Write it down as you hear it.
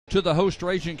to the host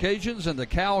Raging Cajuns and the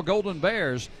Cal Golden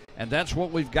Bears, and that's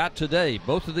what we've got today.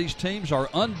 Both of these teams are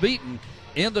unbeaten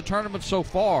in the tournament so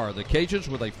far. The Cajuns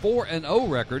with a 4-0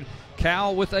 record,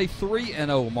 Cal with a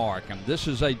 3-0 mark, and this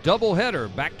is a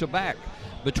doubleheader back-to-back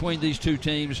between these two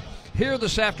teams here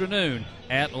this afternoon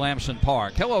at Lamson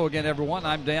Park. Hello again, everyone.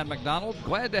 I'm Dan McDonald.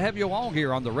 Glad to have you along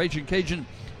here on the Raging Cajun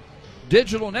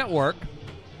Digital Network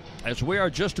as we are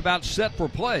just about set for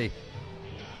play.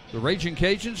 The Raging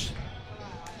Cajuns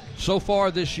so far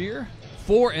this year,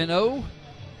 4-0,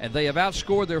 and they have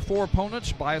outscored their four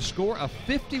opponents by a score of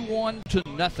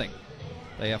 51-0.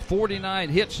 They have 49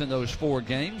 hits in those four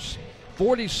games,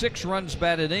 46 runs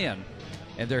batted in,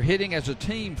 and they're hitting as a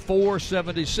team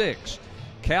 .476.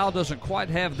 Cal doesn't quite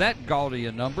have that gaudy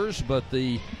in numbers, but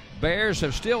the Bears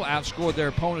have still outscored their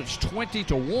opponents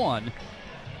 20-1.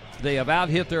 They have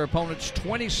out-hit their opponents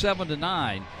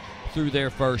 27-9 through their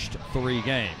first three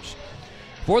games.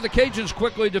 For the Cajuns,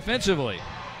 quickly defensively,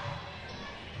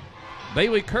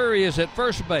 Bailey Curry is at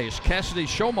first base. Cassidy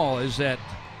Schomal is at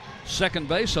second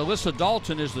base. Alyssa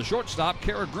Dalton is the shortstop.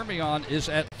 Kara Grimion is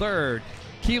at third.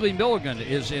 Keely Milligan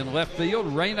is in left field.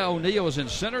 Raina O'Neill is in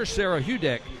center. Sarah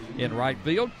Hudeck in right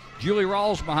field. Julie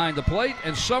Rawls behind the plate.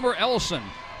 And Summer Ellison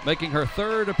making her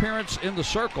third appearance in the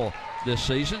circle this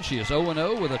season. She is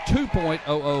 0-0 with a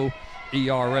 2.00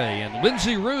 ERA. And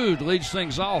Lindsey Rude leads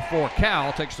things off for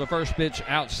Cal. Takes the first pitch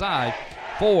outside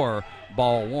for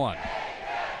ball one.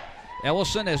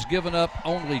 Ellison has given up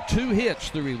only 2 hits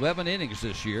through 11 innings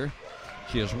this year.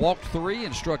 She has walked 3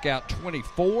 and struck out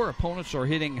 24. Opponents are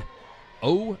hitting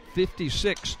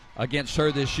 .056 against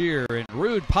her this year. And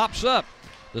Rude pops up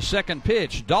the second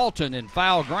pitch. Dalton in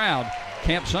foul ground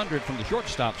camps under it from the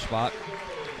shortstop spot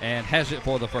and has it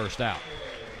for the first out.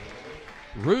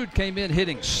 Rude came in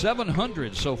hitting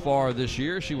 700 so far this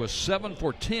year. She was 7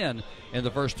 for 10 in the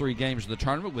first 3 games of the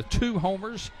tournament with 2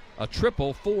 homers, a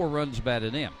triple, 4 runs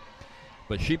batted in.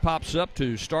 But she pops up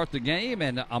to start the game,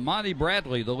 and Amani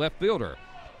Bradley, the left fielder,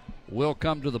 will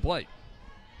come to the plate.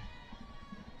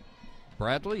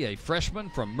 Bradley, a freshman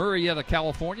from Murrieta,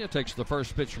 California, takes the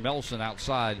first pitch from Ellison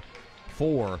outside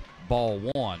for ball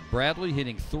one. Bradley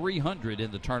hitting 300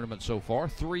 in the tournament so far,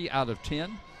 3 out of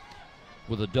 10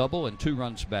 with a double and 2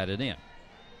 runs batted in.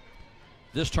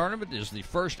 This tournament is the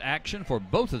first action for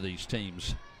both of these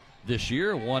teams this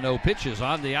year. 1-0 pitches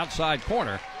on the outside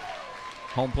corner.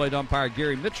 Home plate umpire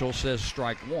Gary Mitchell says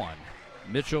strike one.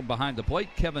 Mitchell behind the plate.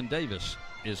 Kevin Davis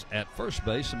is at first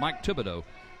base. And Mike Thibodeau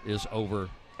is over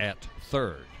at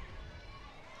third.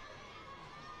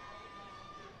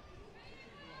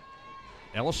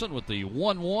 Ellison with the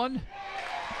 1-1.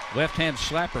 Left-hand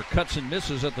slapper cuts and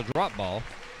misses at the drop ball.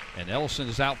 And Ellison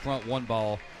is out front, 1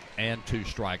 ball and 2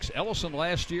 strikes. Ellison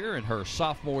last year in her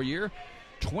sophomore year,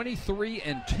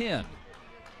 23-10.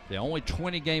 The only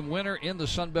 20-game winner in the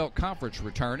Sun Belt Conference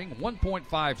returning,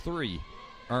 1.53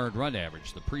 earned run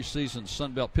average. The preseason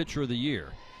Sun Belt Pitcher of the Year.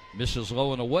 Misses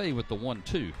low and away with the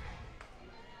 1-2.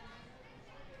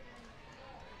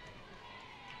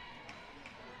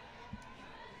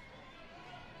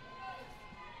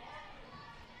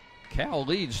 Cal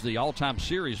leads the all-time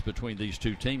series between these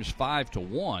two teams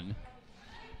 5-1,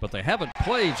 but they haven't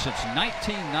played since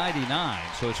 1999,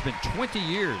 so it's been 20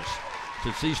 years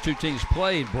since these two teams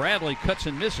played. Bradley cuts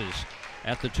and misses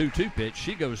at the 2-2 pitch.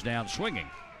 She goes down swinging.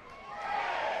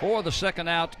 For the second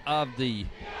out of the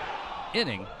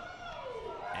inning,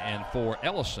 and for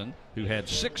Ellison, who had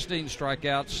 16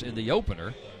 strikeouts in the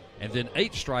opener, and then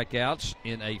 8 strikeouts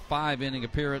in a 5-inning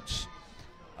appearance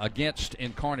against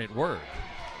Incarnate Word.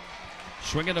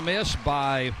 Swing and a miss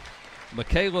by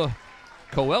Michaela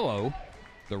Coelho,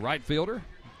 the right fielder.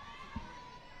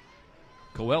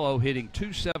 Coelho hitting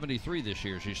 .273 this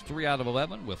year. She's 3 out of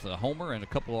 11 with a homer and a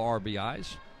couple of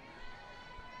RBIs.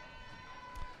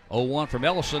 0-1 from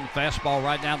Ellison. Fastball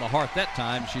right down the heart that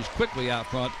time. She's quickly out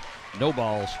front. No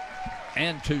balls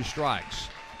and 2 strikes.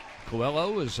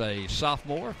 Coelho is a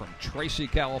sophomore from Tracy,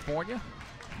 California.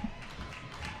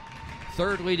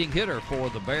 Third leading hitter for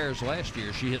the Bears last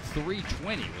year. She hit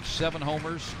 .320 with 7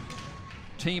 homers.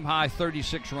 Team high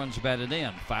 36 runs batted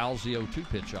in. Fouls the 0-2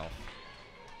 pitch off.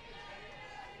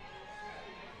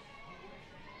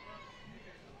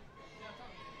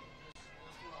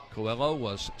 Coelho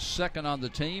was second on the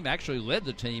team, actually led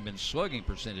the team in slugging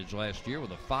percentage last year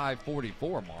with a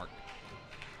 .544 mark.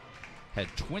 Had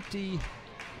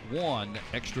 21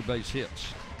 extra base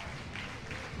hits.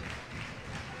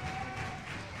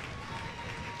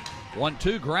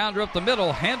 1-2 grounder up the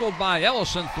middle, handled by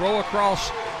Ellison. Throw across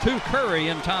to Curry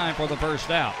in time for the first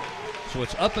out. So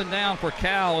it's up and down for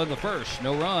Cal in the first.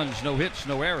 No runs, no hits,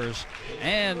 no errors,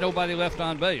 and nobody left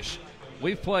on base.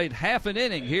 We've played half an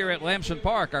inning here at Lamson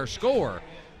Park. Our score,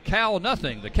 Cal 0.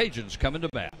 The Cajuns coming to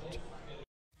bat.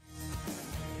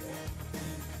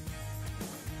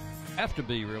 Have to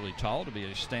be really tall to be a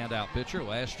standout pitcher.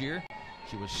 Last year,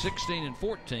 she was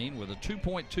 16-14 with a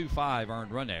 2.25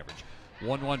 earned run average.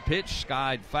 1-1 pitch,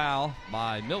 skied foul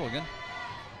by Milligan.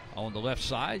 On the left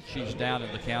side, she's down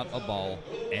in the count, a ball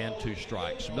and 2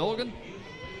 strikes. Milligan,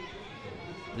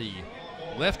 the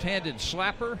left-handed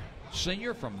slapper,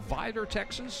 senior from Vidor,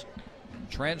 Texas,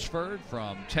 transferred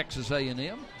from Texas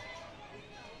A&M.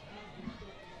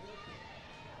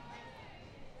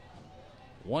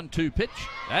 1-2 pitch.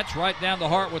 That's right down the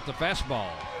heart with the fastball.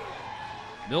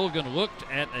 Milligan looked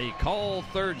at a called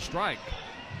third strike,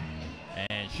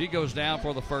 and she goes down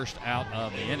for the first out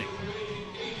of the inning.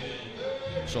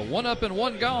 So 1 up and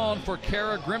 1 gone for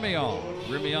Kara Grimion.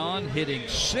 Grimion hitting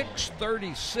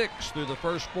 .636 through the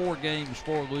first 4 games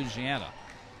for Louisiana.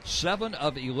 7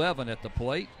 of 11 at the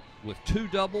plate with 2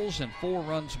 doubles and 4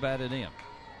 runs batted in.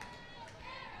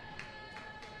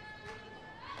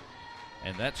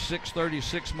 And that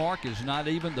 .636 mark is not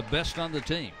even the best on the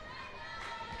team.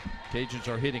 Cajuns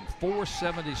are hitting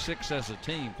 .476 as a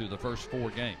team through the first 4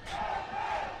 games.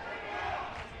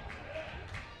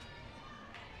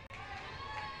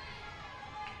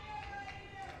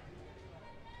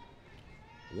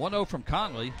 .1-0 from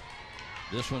Conley.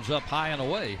 This one's up high and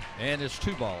away, and it's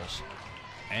 2 balls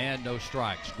and no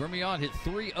strikes. Grimion hit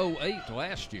 .308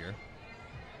 last year.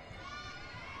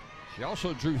 She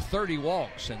also drew 30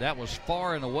 walks, and that was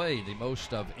far and away the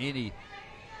most of any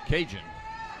Cajun.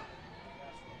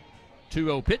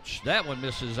 2-0 pitch. That one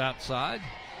misses outside.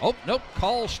 Oh, nope.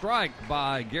 Call strike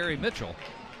by Gary Mitchell.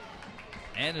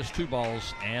 And it's 2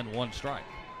 balls and 1 strike.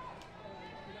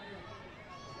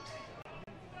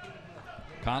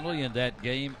 Conley in that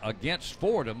game against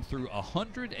Fordham threw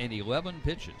 111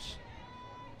 pitches,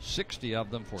 60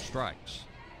 of them for strikes.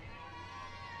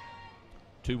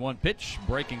 2-1 pitch.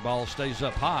 Breaking ball stays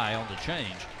up high on the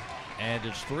change, and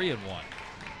it's 3-1.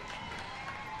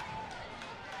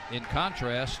 In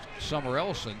contrast, Summer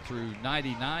Ellison threw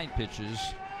 99 pitches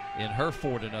in her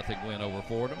 4-0 win over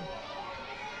Fordham,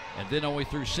 and then only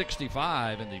threw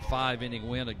 65 in the 5-inning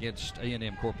win against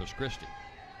A&M Corpus Christi.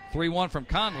 3-1 from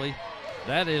Conley.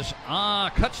 That is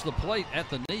cuts the plate at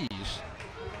the knees,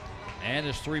 and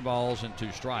it's 3 balls and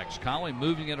 2 strikes. Conley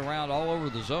moving it around all over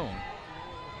the zone.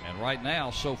 And right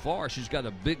now, so far, she's got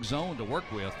a big zone to work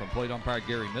with from plate umpire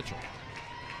Gary Mitchell.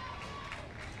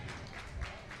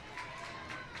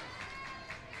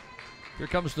 Here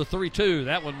comes the 3-2.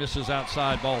 That one misses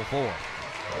outside, ball 4.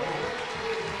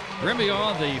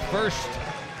 Grimion, the first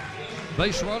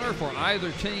base runner for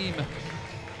either team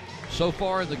so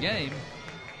far in the game.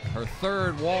 Her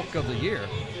 3rd walk of the year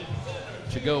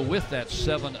to go with that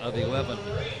 7 of 11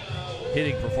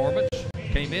 hitting performance.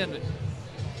 Came in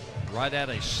right at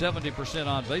a 70%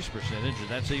 on base percentage, and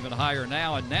that's even higher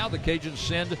now. And now the Cajuns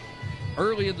send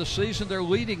early in the season their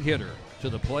leading hitter to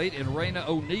the plate in Raina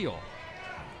O'Neal.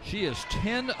 She is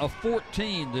 10 of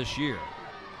 14 this year.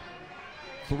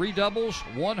 3 doubles,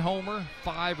 1 homer,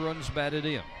 5 runs batted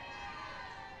in.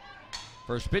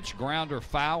 First pitch, grounder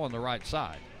foul on the right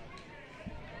side.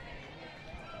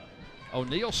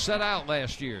 O'Neal set out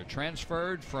last year,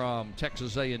 transferred from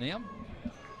Texas A&M,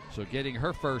 so getting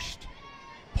her first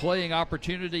playing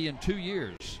opportunity in 2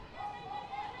 years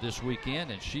this weekend,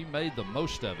 and she made the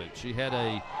most of it. She had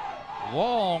a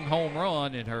long home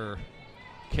run in her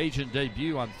Cajun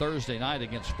debut on Thursday night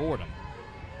against Fordham.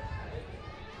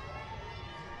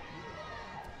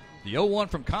 The 0-1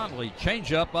 from Conley,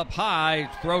 changeup up high,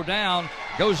 throw down,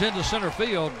 goes into center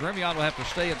field. Grimion will have to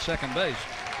stay at second base,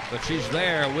 but she's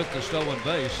there with the stolen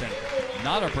base, and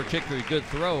not a particularly good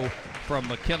throw from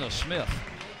McKenna Smith,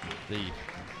 the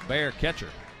Bear catcher.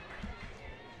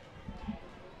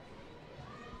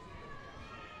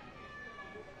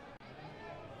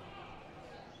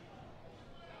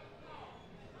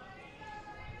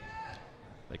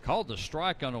 They called the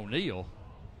strike on O'Neal.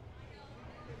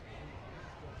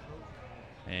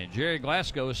 And Jerry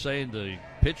Glasgow is saying the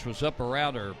pitch was up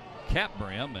around her cap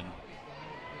brim, and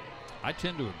I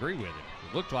tend to agree with it.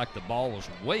 It looked like the ball was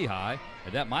way high,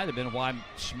 and that might have been why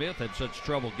Smith had such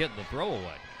trouble getting the throw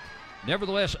away.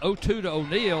 Nevertheless, 0-2 to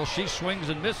O'Neal. She swings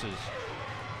and misses.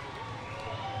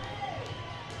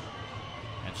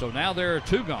 And so now there are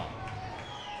 2 gone.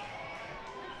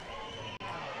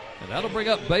 And that'll bring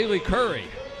up Bailey Curry,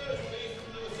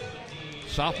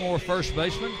 sophomore first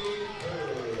baseman.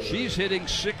 She's hitting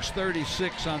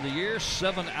 .636 on the year,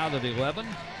 7 out of 11.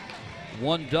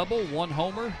 1 double, 1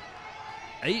 homer,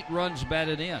 8 runs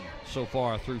batted in so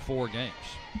far through 4 games.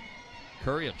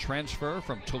 Curry, a transfer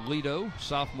from Toledo,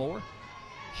 sophomore.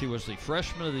 She was the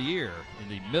freshman of the year in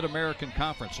the Mid-American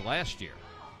Conference last year.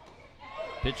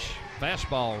 Pitch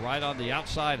fastball right on the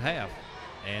outside half,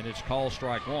 and it's called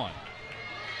strike one.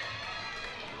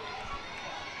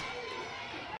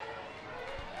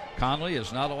 Conley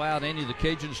has not allowed any of the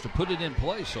Cajuns to put it in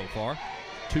play so far.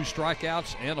 2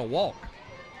 strikeouts and a walk.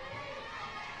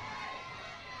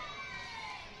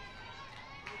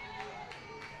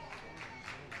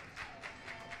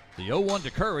 The 0-1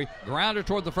 to Curry, grounder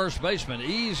toward the first baseman.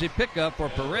 Easy pickup for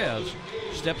Perez.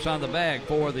 Steps on the bag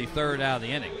for the 3rd out of the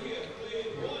inning.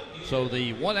 So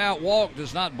the 1-out walk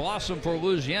does not blossom for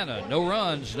Louisiana. No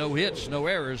runs, no hits, no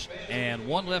errors, and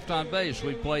 1 left on base.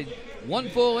 We played 1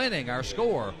 full inning. Our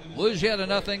score, Louisiana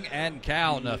nothing and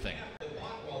Cal nothing.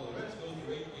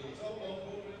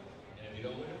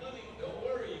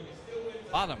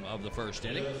 Bottom of the 1st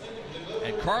inning.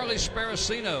 And Carly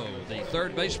Sparacino, the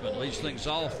 3rd baseman, leads things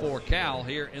off for Cal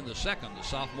here in the 2nd. The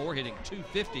sophomore hitting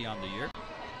 .250 on the year.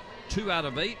 2 out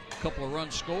of 8, a couple of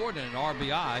runs scored, and an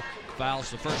RBI.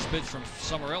 Fouls the first pitch from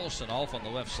Summer Ellison off on the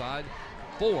left side.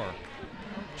 4,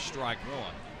 strike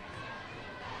 1.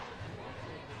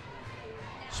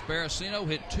 Sparacino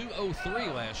hit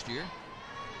 .203 last year.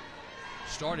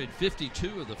 Started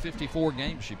 52 of the 54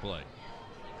 games she played.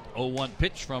 0-1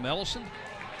 pitch from Ellison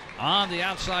on the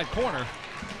outside corner.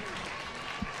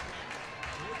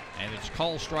 And it's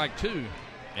called strike 2.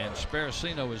 And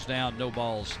Sparacino is down, no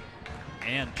balls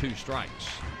and 2 strikes.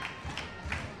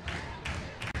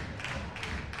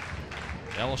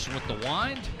 Ellison with the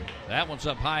wind. That one's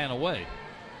up high and away.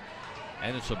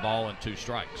 And it's a ball and 2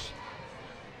 strikes.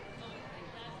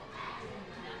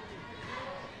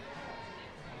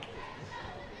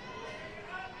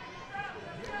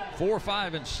 4,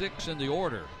 5, and 6 in the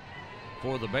order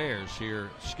for the Bears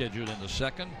here, scheduled in the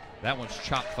 2nd. That one's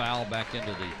chopped foul back into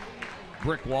the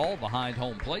brick wall behind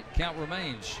home plate. Count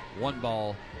remains 1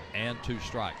 ball and 2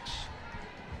 strikes.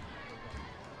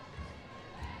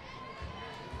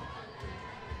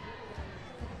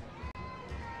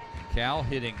 Cal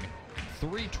hitting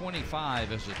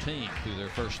 .325 as a team through their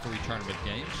first 3 tournament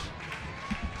games.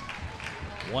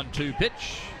 1-2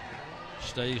 pitch,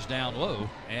 stays down low,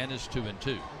 and is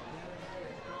 2-2.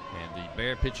 And the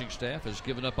Bear pitching staff has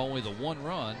given up only the 1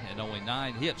 run and only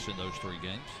 9 hits in those 3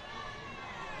 games.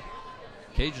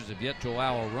 Cajuns have yet to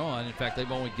allow a run. In fact, they've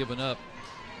only given up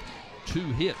 2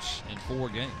 hits in 4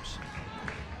 games.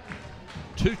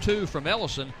 2-2 from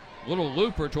Ellison. Little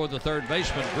looper toward the 3rd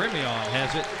baseman. Grimion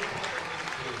has it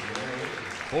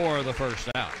for the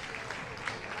 1st out.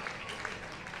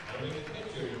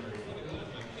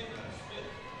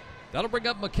 That'll bring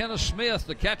up McKenna Smith,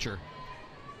 the catcher.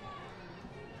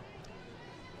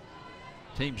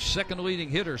 Team's 2nd leading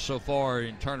hitter so far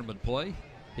in tournament play,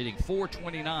 hitting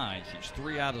 .429. She's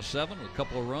 3 out of 7 with a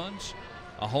couple of runs,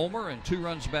 a homer, and 2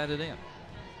 runs batted in.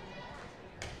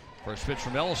 First pitch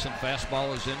from Ellison,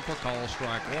 fastball is in for call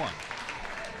strike 1.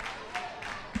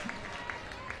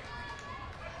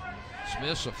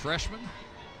 Smith's a freshman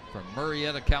from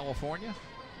Murrieta, California.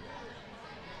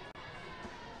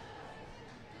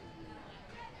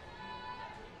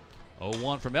 Oh,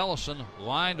 1 from Ellison,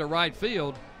 line to right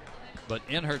field. But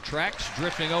in her tracks,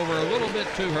 drifting over a little bit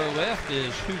to her left,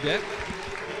 is Hudet.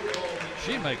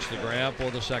 She makes the grab for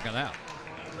the 2nd out.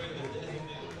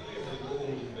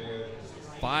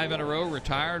 5 in a row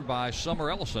retired by Summer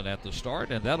Ellison at the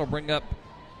start, and that'll bring up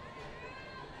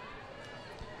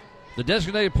the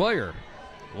designated player,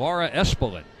 Laura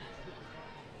Espelin.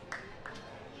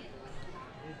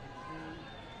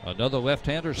 Another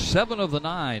left-hander. 7 of the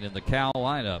 9 in the Cal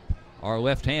lineup are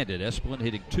left-handed. Espelin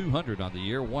hitting .200 on the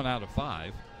year, 1 out of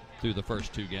 5 through the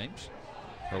first 2 games.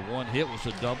 Her 1 hit was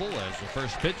a double as the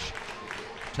first pitch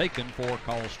taken for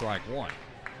call strike 1.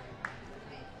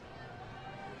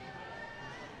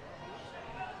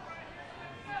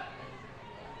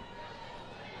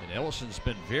 And Ellison's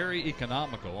been very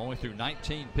economical, only threw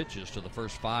 19 pitches to the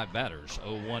first 5 batters.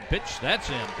 0-1 pitch, that's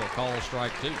in for call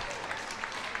strike 2.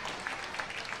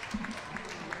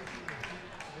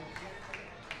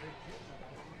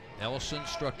 Ellison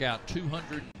struck out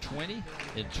 220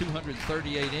 in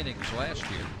 238 innings last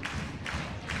year.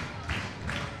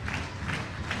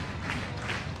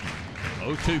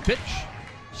 0-2 pitch,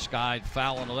 skied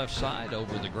foul on the left side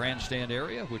over the grandstand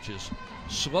area, which is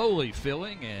slowly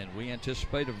filling, and we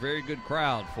anticipate a very good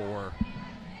crowd for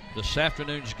this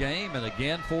afternoon's game and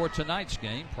again for tonight's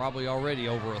game. Probably already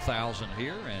over 1,000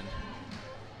 here, and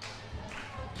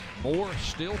more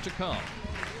still to come.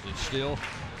 It's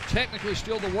technically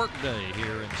still the work day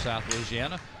here in South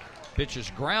Louisiana. Pitch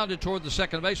is grounded toward the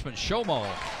 2nd baseman. Shomall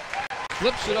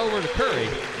flips it over to Curry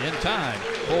in time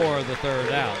for the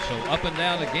third out. So up and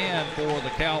down again for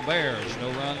the Cal Bears.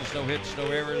 No runs, no hits, no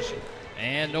errors,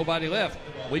 and nobody left.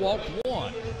 We walked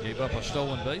one, gave up a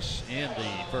stolen base in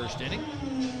the first inning.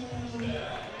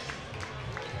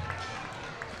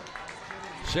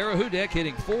 Sarah Hudak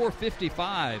hitting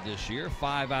 .455 this year,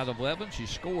 5 out of 11. She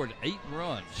scored 8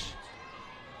 runs.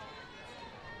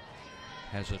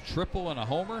 Has a triple and a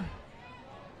homer.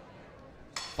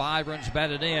 5 runs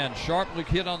batted in. Sharply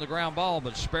hit on the ground ball,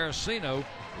 but Sparacino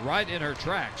right in her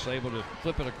tracks, able to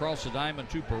flip it across the diamond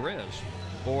to Perez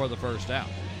for the first out.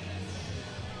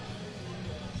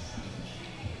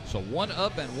 So 1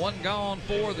 up and 1 gone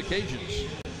for the Cajuns.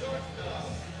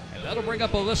 And that'll bring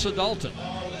up Alyssa Dalton.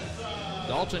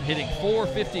 Dalton hitting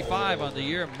 .455 on the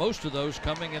year, most of those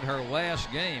coming in her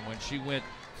last game when she went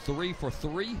 3 for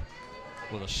 3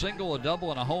 with a single, a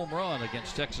double, and a home run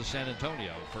against Texas San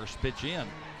Antonio. First pitch in,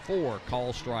 4,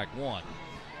 call strike 1.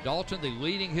 Dalton, the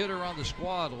leading hitter on the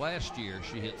squad last year.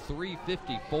 She hit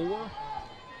 .354,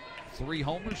 3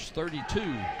 homers, 32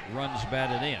 runs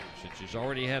batted in. Since she's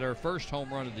already had her first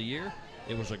home run of the year,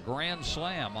 it was a grand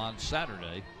slam on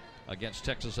Saturday against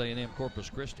Texas A&M Corpus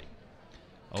Christi.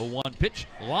 0-1 pitch,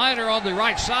 liner on the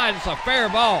right side. It's a fair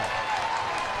ball.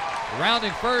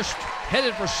 Rounding first,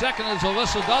 headed for second is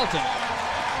Alyssa Dalton.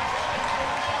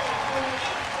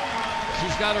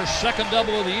 She's got her second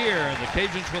double of the year, and the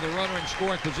Cajuns with a runner in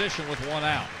scoring position with 1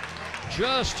 out.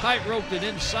 Just tight-roped it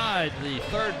inside the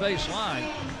third base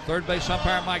line. Third base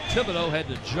umpire Mike Thibodeau had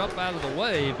to jump out of the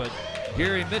way, but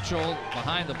Gary Mitchell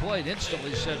behind the plate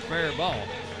instantly said fair ball.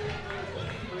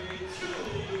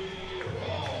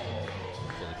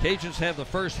 Cajuns have the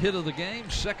first hit of the game,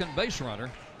 second base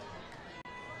runner.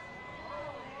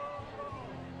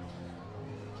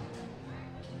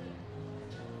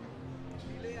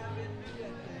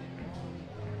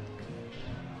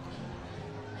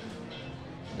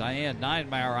 Diane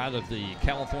Ninemeyer out of the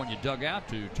California dugout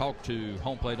to talk to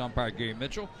home plate umpire Gary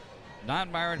Mitchell.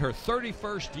 Ninemeyer in her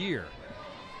 31st year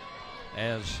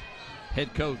as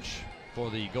head coach for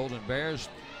the Golden Bears.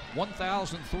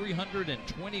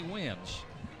 1,320 wins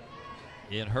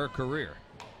in her career.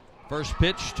 First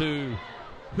pitch to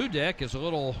Hudak is a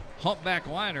little humpback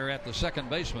liner at the second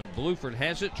baseman. Bluford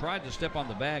has it, tried to step on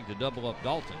the bag to double up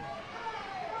Dalton.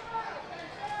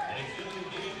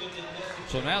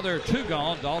 So now there are 2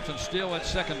 gone. Dalton still at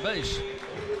second base.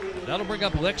 That'll bring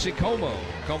up Lexi Como.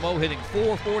 Como hitting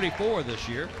 .444 this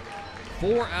year,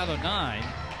 4 out of 9.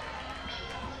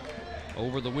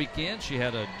 Over the weekend, she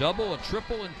had a double, a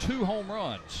triple, and 2 home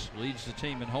runs. Leads the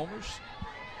team in homers,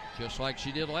 just like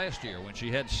she did last year when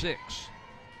she had 6.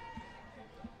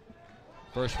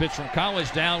 First pitch from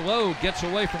Collins down low, gets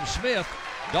away from Smith.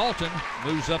 Dalton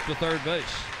moves up to third base.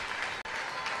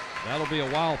 That'll be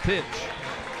a wild pitch.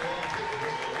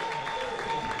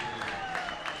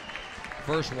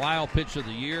 First wild pitch of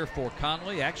the year for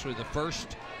Conley, actually the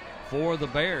first for the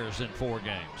Bears in 4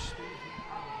 games.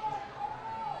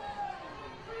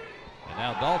 And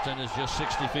now Dalton is just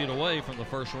 60 feet away from the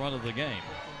first run of the game.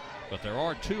 But there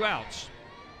are 2 outs.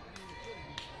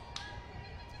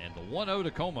 And the 1-0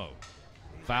 to Como.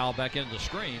 Foul back into the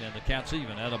screen, and the count's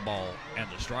even at a ball and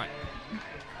a strike.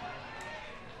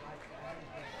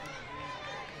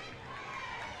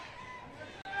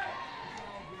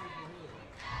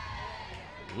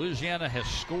 Louisiana has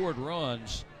scored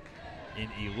runs in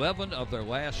 11 of their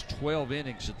last 12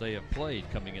 innings that they have played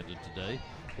coming into today.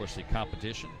 Of course, the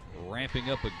competition ramping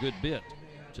up a good bit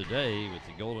today with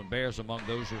the Golden Bears among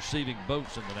those receiving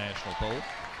votes in the national poll.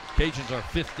 Cajuns are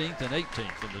 15th and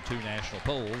 18th in the 2 national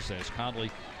polls as Conley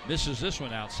misses this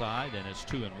one outside, and it's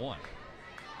 2-1.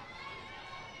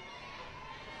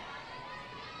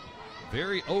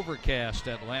 Very overcast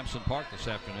at Lamson Park this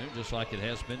afternoon, just like it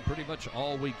has been pretty much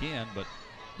all weekend, but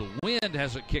the wind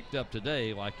hasn't kicked up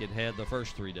today like it had the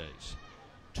first 3 days.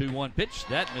 2-1 pitch,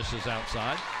 that misses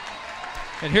outside.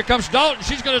 And here comes Dalton.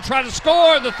 She's going to try to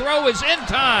score. The throw is in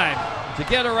time to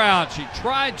get her out. She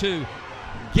tried to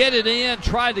get it in,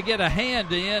 tried to get a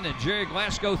hand in, and Jerry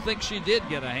Glasgow thinks she did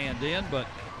get a hand in, but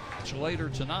it's later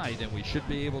tonight, and we should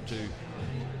be able to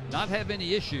not have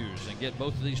any issues and get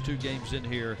both of these 2 games in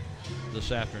here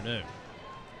this afternoon.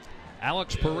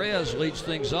 Alex Perez leads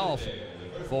things off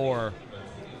for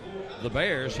the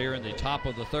Bears here in the top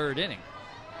of the 3rd inning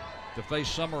to face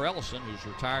Summer Ellison, who's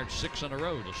retired 6 in a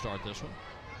row to start this one.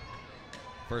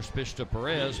 First pitch to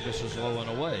Perez, misses low and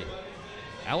away.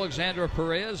 Alexandra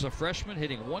Perez, a freshman,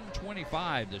 hitting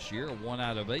 .125 this year, 1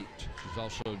 out of 8. She's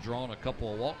also drawn a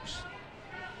couple of walks.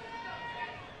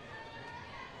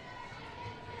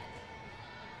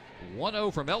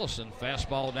 1-0 from Ellison.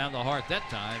 Fastball down the heart that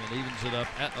time and evens it up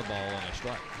at a ball and a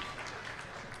strike.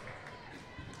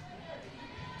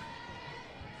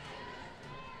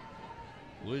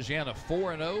 Louisiana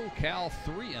 4-0, Cal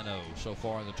 3-0 so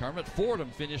far in the tournament.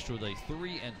 Fordham finished with a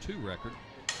 3-2 record,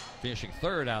 finishing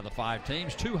third out of the 5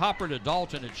 teams. 2 hopper to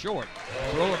Dalton at short.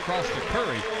 Throw across to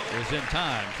Curry is in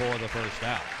time for the first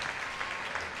out.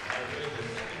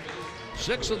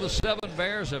 6 of the 7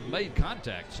 Bears have made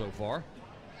contact so far,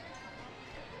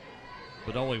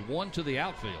 but only 1 to the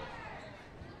outfield.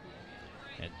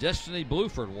 And Destiny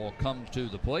Bluford will come to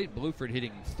the plate. Bluford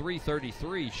hitting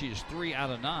 .333. She is 3 out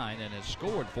of 9 and has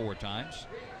scored 4 times.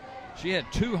 She had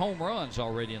 2 home runs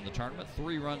already in the tournament,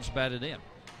 3 runs batted in.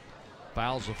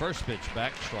 Fouls the first pitch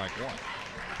back, strike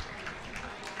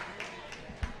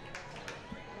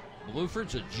 1.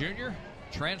 Bluford's a junior,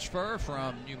 transfer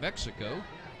from New Mexico.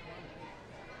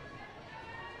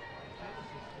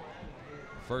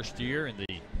 First year in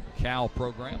the Cal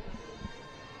program.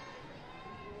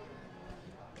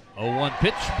 0-1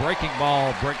 pitch, breaking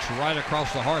ball, breaks right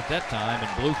across the heart that time, and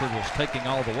Bluford was taking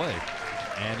all the way.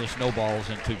 And it's no balls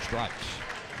and 2 strikes.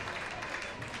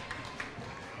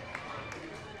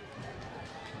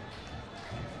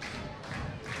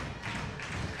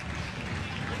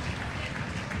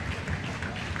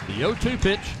 The 0-2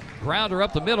 pitch, grounder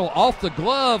up the middle, off the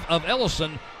glove of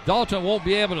Ellison. Dalton won't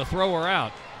be able to throw her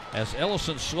out as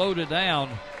Ellison slowed it down,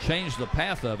 changed the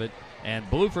path of it, and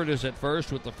Bluford is at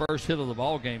first with the first hit of the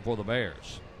ball game for the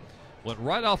Bears. Went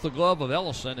right off the glove of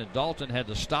Ellison, and Dalton had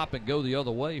to stop and go the other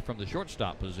way from the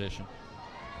shortstop position.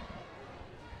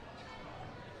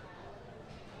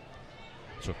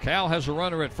 So Cal has a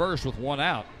runner at first with 1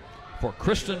 out for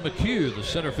Kristen McHugh, the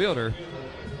center fielder.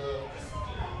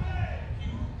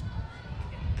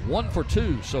 1 for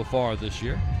 2 so far this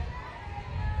year.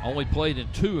 Only played in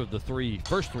 2 of the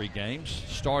first 3 games.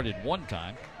 Started 1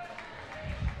 time.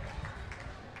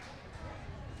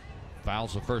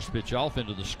 Fouls the first pitch off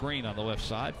into the screen on the left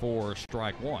side for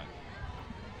strike 1.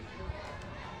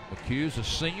 McHugh's a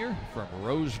senior from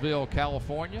Roseville,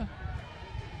 California.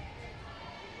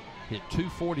 Hit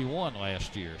 .241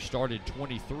 last year. Started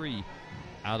 23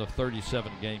 out of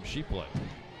 37 games she played.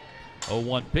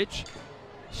 0-1 pitch.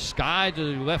 Sky to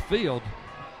left field,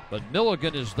 but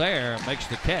Milligan is there and makes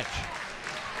the catch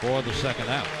for the second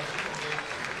out.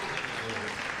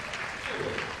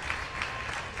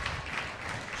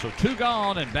 So 2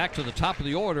 gone and back to the top of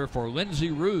the order for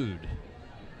Lindsey Rude.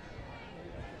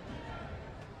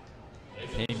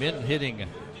 Came in hitting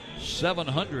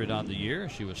 .700 on the year.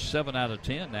 She was 7 out of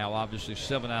 10, now obviously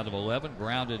 7 out of 11.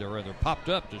 Grounded, or rather popped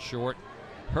up to short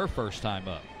her first time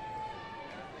up.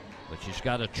 But she's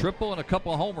got a triple and a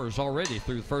couple of homers already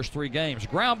through the first 3 games.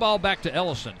 Ground ball back to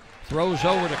Ellison. Throws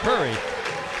over to Curry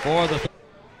for the.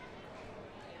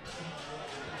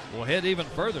 We'll head even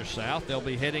further south. They'll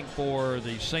be heading for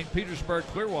the St. Petersburg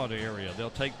Clearwater area. They'll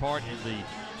take part in the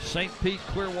St. Pete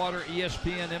Clearwater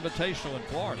ESPN Invitational in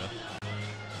Florida.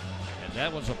 And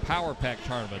that one's a power pack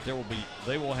tournament.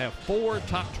 They will have 4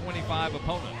 top 25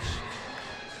 opponents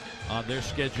on their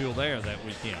schedule there that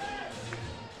weekend.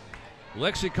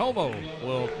 Lexi Como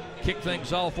will kick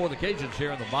things off for the Cajuns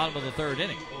here in the bottom of the 3rd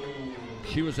inning.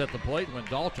 She was at the plate when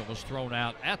Dalton was thrown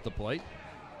out at the plate.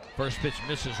 First pitch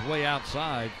misses way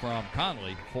outside from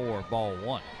Conley for ball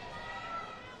 1.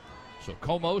 So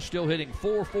Como still hitting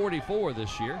 .444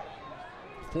 this year.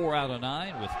 4 out of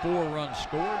 9 with 4 runs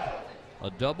scored, a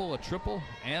double, a triple,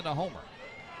 and a homer.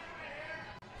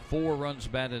 4 runs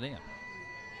batted in.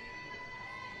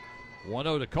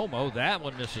 1-0 to Como. That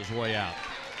one misses way out.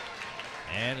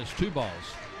 And it's 2 balls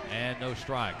and no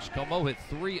strikes. Como hit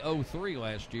 .303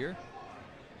 last year.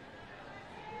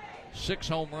 6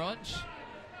 home runs.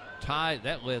 Tied,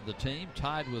 that led the team.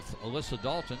 Tied with Alyssa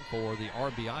Dalton for the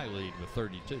RBI lead with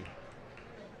 32.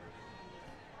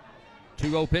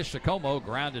 2-0 pitch to Como.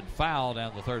 Grounded foul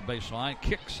down the third baseline.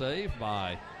 Kick save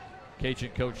by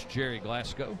Cajun coach Jerry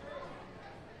Glasgow.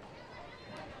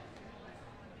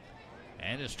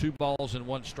 And it's 2 balls and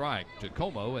 1 strike to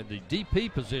Como in the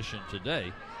DP position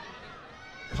today.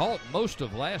 Caught most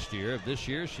of last year. Of this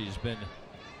year, she's been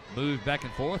moved back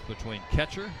and forth between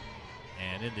catcher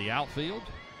and in the outfield,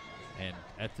 and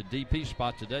at the DP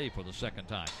spot today for the second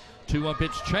time. 2-1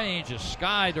 pitch change is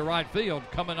Sky to right field.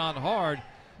 Coming on hard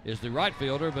is the right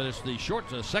fielder, but it's the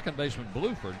second baseman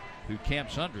Bluford who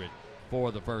camps under it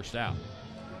for the first out.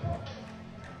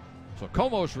 So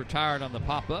Como's retired on the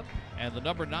pop-up, and the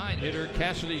number 9 hitter,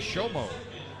 Cassidy Shomo,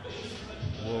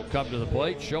 will come to the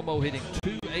plate. Shomo hitting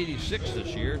 .286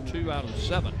 this year, 2 out of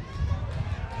 7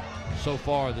 so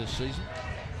far this season.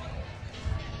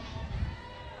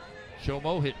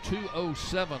 Shomo hit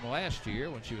 .207 last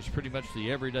year when she was pretty much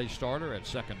the everyday starter at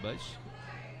second base.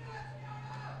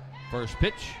 First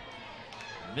pitch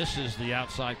misses the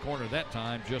outside corner that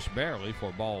time, just barely,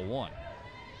 for ball one.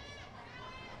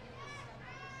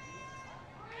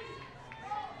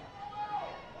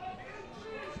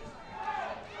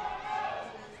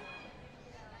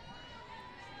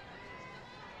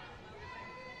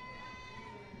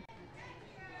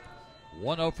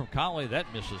 One 0 from Conley, that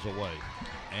misses away.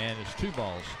 And it's 2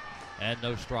 balls and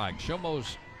no strikes.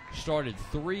 Shomo's started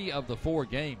 3 of the 4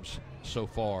 games so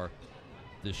far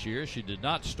this year. She did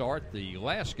not start the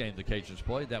last game the Cajuns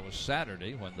played. That was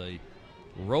Saturday when they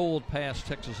rolled past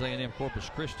Texas A&M Corpus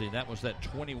Christi. That was that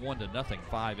 21-0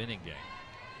 5-inning game.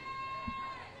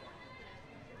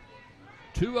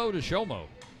 2-0 to Shomo.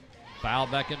 Fouled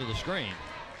back into the screen,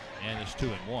 and it's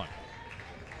 2-1.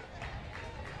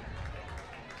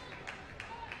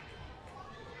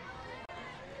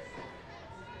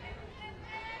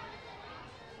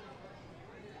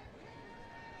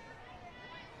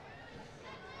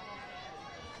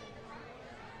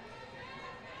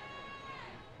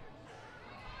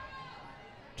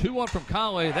 Two-one from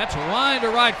Conley. That's a line to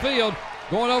right field.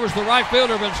 Going over is the right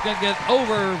fielder, but it's going to get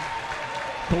over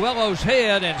Coelho's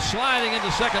head, and sliding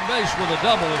into second base with a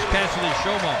double is Cassidy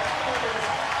Shomo.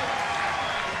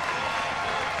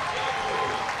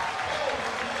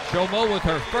 Shomo with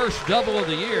her first double of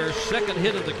the year, second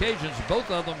hit of the Cajuns.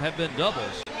 Both of them have been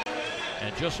doubles.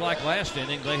 And just like last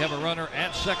inning, they have a runner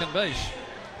at second base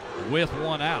with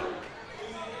 1 out.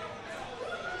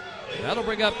 That'll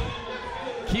bring up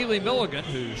Keely Milligan,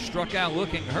 who struck out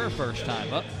looking her first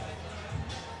time up.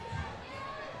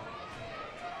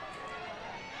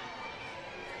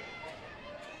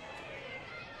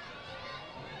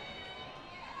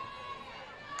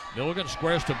 Milligan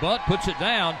squares to bunt, puts it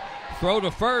down. Throw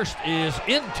to first is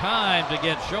in time to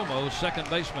get Shomo. Second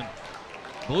baseman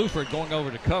Bluford going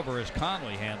over to cover as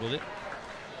Conley handled it.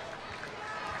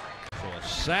 So a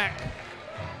sack,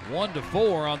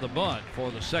 1-4 on the bunt for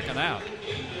the second out.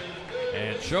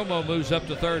 And Shomo moves up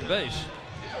to third base.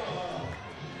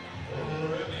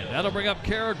 And that'll bring up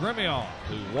Kara Grimion,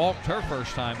 who walked her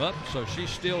first time up, so she's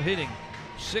still hitting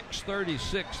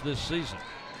 .636 this season.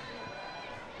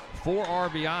 4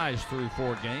 RBIs through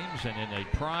 4 games, and in a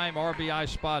prime RBI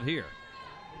spot here.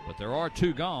 But there are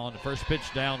 2 gone. The first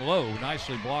pitch down low,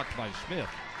 nicely blocked by Smith.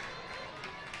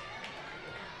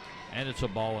 And it's a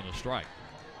ball and a strike.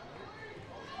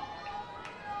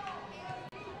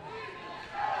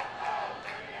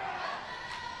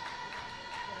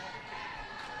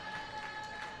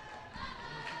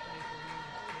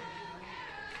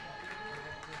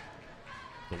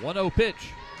 The 1-0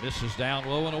 pitch misses down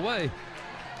low and away,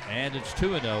 and it's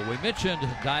 2-0. We mentioned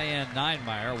Diane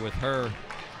Ninemeyer with her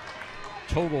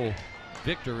total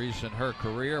victories in her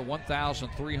career,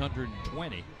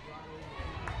 1,320.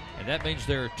 And that means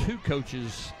there are 2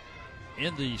 coaches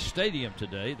in the stadium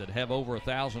today that have over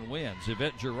 1,000 wins.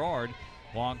 Yvette Girard,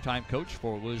 longtime coach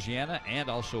for Louisiana and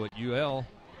also at UL,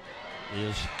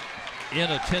 is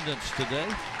in attendance today.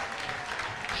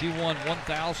 She won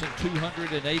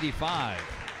 1,285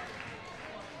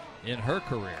 in her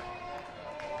career.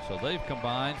 So they've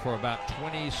combined for about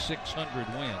 2,600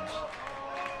 wins.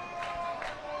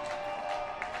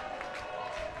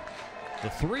 The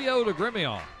 3-0 to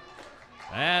Grimion.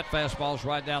 That fastball's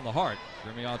right down the heart.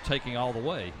 Grimion taking all the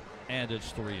way, and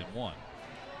it's 3-1.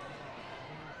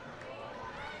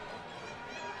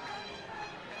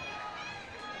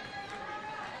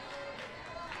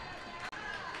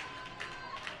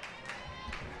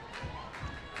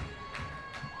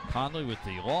 Conley with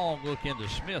the long look into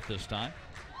Smith this time.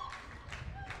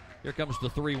 Here comes the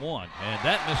 3-1, and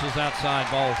that misses outside,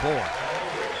 ball 4.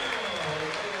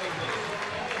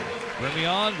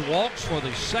 Grimion walks for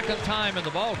the second time in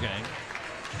the ball game,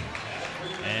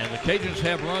 and the Cajuns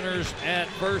have runners at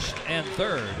first and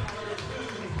third.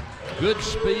 Good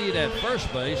speed at first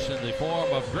base in the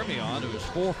form of Grimion, who is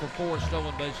 4 for 4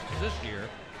 stolen bases this year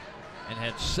and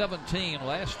had 17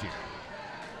 last year.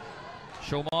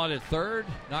 Chaumont at third,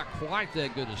 not quite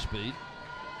that good a speed.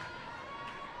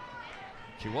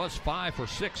 She was 5 for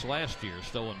 6 last year,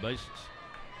 stolen bases.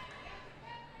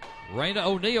 Raina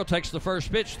O'Neal takes the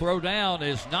first pitch. Throw down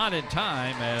is not in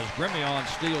time as Grimion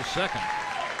steals second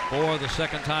for the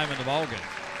second time in the ballgame.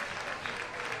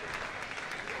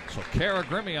 So Kara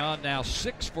Grimion now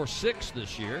 6 for 6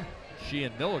 this year. She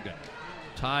and Milligan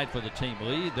tied for the team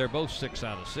lead. They're both 6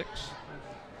 out of 6.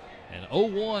 And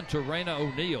 0-1 to Raina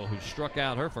O'Neal, who struck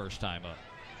out her first time up.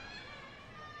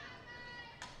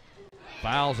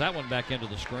 Fouls that one back into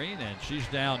the screen, and she's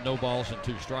down, no balls and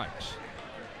 2 strikes.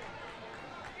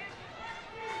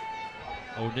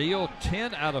 O'Neal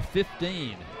 10 out of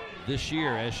 15 this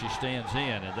year as she stands in,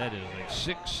 and that is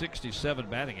a .667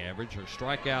 batting average. Her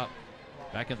strikeout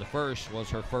back in the first was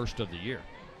her first of the year.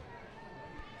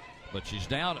 But she's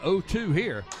down 0-2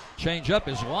 here. Change up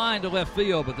is lined to left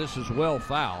field, but this is well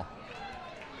foul.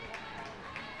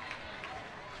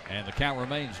 And the count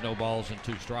remains no balls and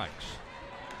 2 strikes.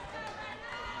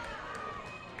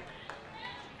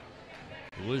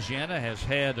 Louisiana has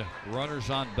had runners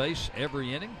on base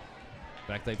every inning. In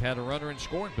fact, they've had a runner in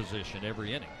scoring position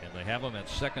every inning, and they have them at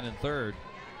second and third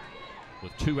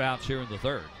with 2 outs here in the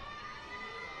third.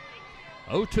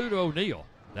 0-2 to O'Neal.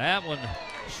 That one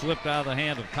slipped out of the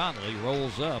hand of Conley,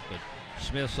 rolls up, and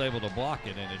Smith's able to block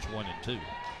it, and it's 1-2.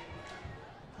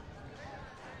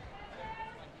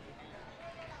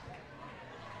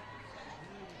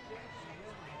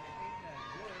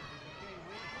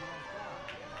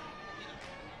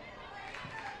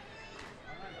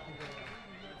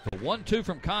 The 1-2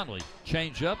 from Conley.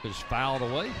 Change up is fouled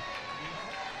away.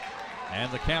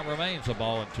 And the count remains a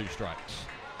ball and 2 strikes.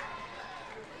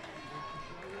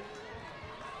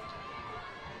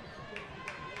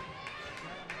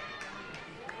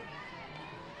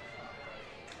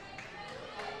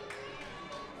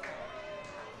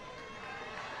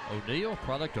 O'Neal,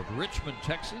 product of Richmond,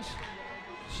 Texas.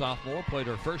 Sophomore, played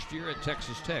her first year at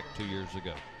Texas Tech 2 years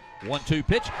ago. 1-2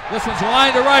 pitch. This one's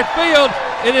lined to right field.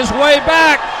 It is way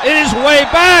back. It is way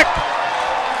back.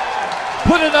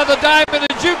 Put it on the diamond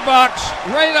and jukebox.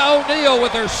 Raina O'Neal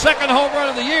with her second home run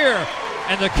of the year,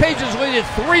 and the Cajuns lead it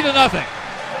 3-0.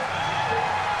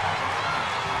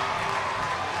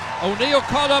 O'Neal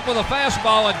caught up with a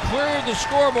fastball and cleared the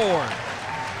scoreboard.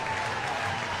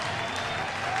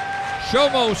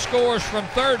 Shomo scores from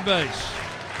third base.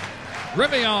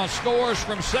 Grimion scores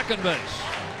from second base.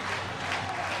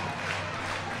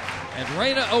 And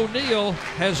Raina O'Neal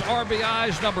has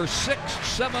RBIs number 6,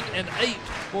 7, and 8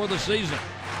 for the season.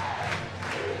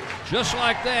 Just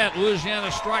like that,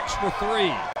 Louisiana strikes for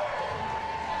 3.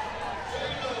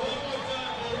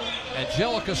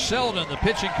 Angelica Selden, the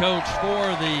pitching coach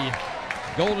for the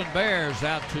Golden Bears,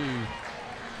 out to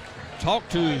talk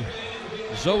to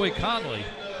Zoe Conley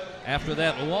after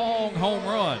that long home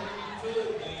run.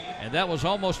 And that was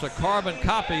almost a carbon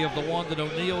copy of the one that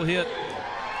O'Neal hit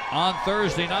on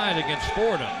Thursday night against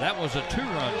Fordham. That was a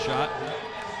 2-run shot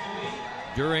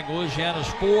during Louisiana's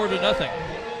 4-0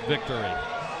 victory.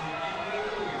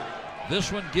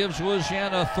 This one gives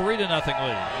Louisiana a 3-0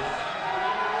 lead.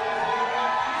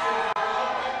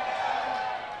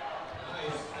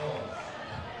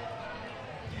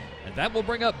 And that will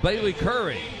bring up Bailey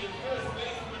Curry.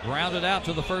 Grounded out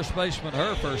to the first baseman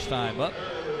her first time up.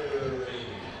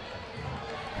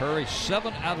 Curry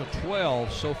 7 out of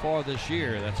 12 so far this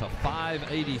year. That's a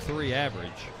 .583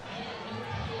 average.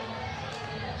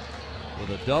 With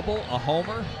a double, a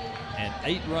homer, and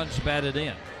 8 runs batted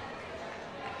in.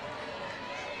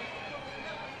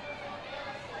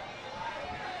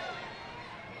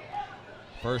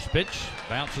 First pitch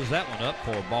bounces that one up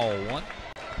for ball 1.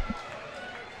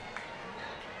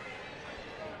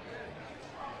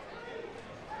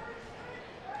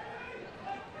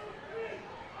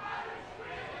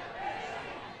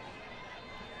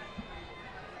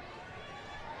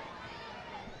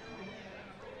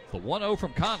 The 1-0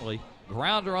 from Conley,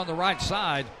 grounder on the right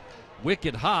side,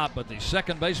 wicked hop, but the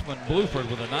second baseman Bluford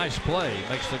with a nice play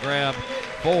makes the grab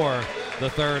for the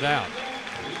third out.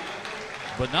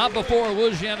 But not before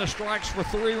Louisiana strikes for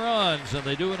 3 runs, and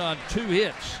they do it on 2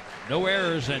 hits. No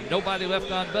errors and nobody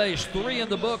left on base. 3 in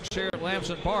the books here at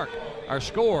Lamson Park. Our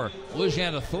score,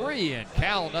 Louisiana 3 and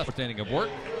Cal nothing. Inning of work.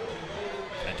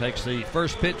 And takes the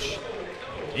first pitch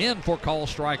in for call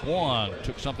strike 1.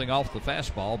 Took something off the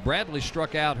fastball. Bradley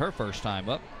struck out her first time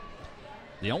up.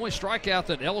 The only strikeout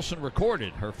that Ellison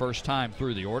recorded her first time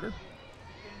through the order.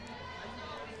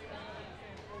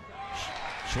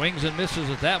 Swings and misses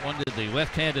at that one. Did the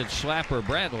left-handed slapper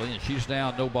Bradley, and she's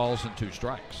down no balls and 2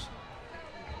 strikes.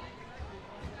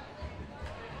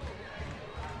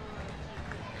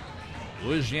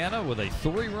 Louisiana with a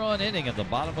 3-run inning at the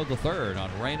bottom of the third on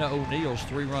Raina O'Neal's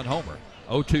 3-run homer.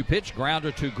 0-2 pitch,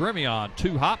 grounder to Grimion.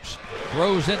 2 hops,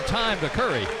 throws in time to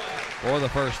Curry for the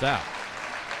first out.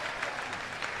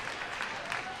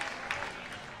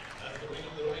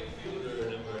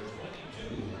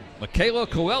 Michaela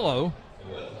Coelho,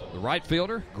 the right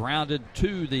fielder, grounded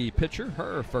to the pitcher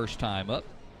her first time up.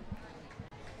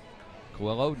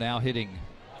 Coelho now hitting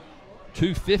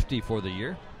 .250 for the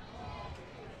year.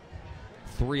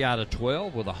 3 out of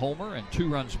 12 with a homer and 2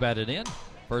 runs batted in.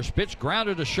 First pitch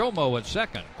grounded to Shomo at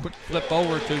second. Quick flip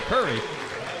over to Curry.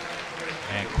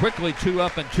 And quickly 2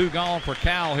 up and 2 gone for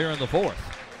Cal here in the 4th.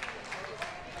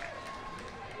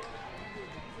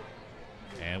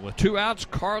 And with 2 outs,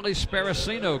 Carly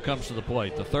Sparacino comes to the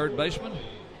plate. The third baseman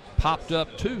popped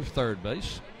up to third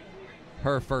base.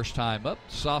 Her first time up,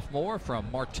 sophomore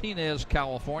from Martinez,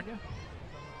 California.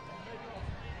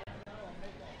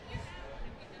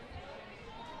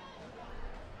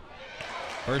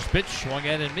 First pitch swung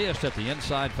at and missed at the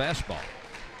inside fastball.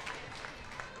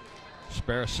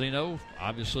 Sparacino,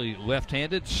 obviously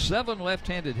left-handed, 7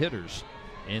 left-handed hitters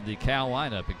in the Cal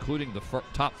lineup, including the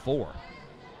top 4.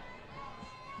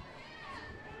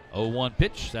 0-1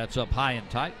 pitch, that's up high and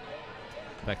tight.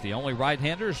 In fact, the only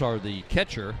right-handers are the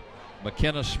catcher,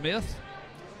 McKenna Smith,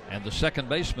 and the second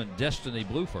baseman, Destiny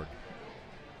Bluford.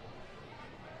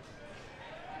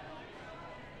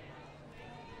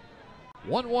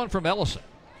 1-1 from Ellison.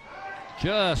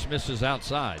 Just misses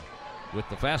outside with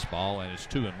the fastball, and it's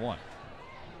 2-1.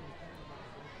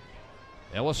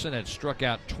 Ellison had struck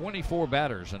out 24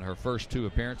 batters in her first 2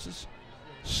 appearances,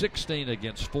 16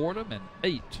 against Fordham and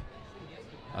 8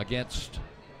 against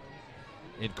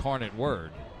Incarnate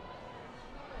Word.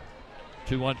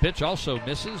 2-1 pitch also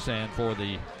misses, and for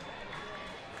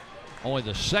only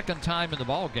the second time in the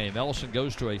ball game, Ellison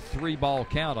goes to a 3-ball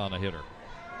count on a hitter.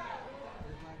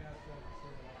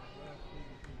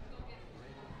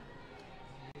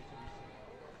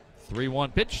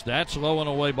 Three-1 pitch, that's low and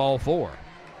away, ball 4.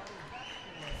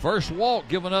 First walk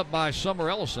given up by Summer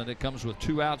Ellison. It comes with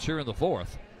 2 outs here in the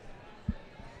 4th.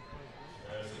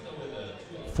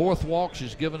 4th walk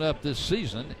she's given up this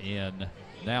season in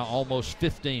now almost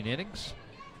 15 innings.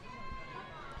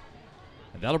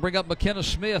 And that'll bring up McKenna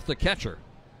Smith, the catcher.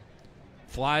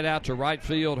 Flied out to right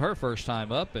field her first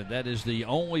time up, and that is the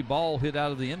only ball hit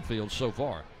out of the infield so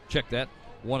far. Check that,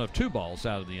 1 of 2 balls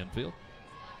out of the infield.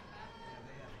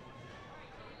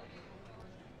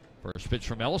 First pitch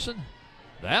from Ellison.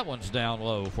 That one's down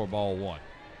low for ball 1.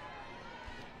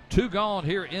 2 gone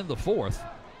here in the 4th.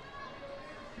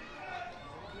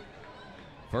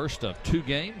 First of 2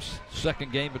 games.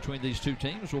 Second game between these 2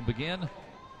 teams will begin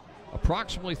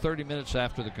approximately 30 minutes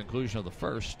after the conclusion of the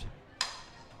first.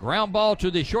 Ground ball to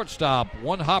the shortstop.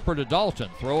 1 hopper to Dalton.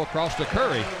 Throw across to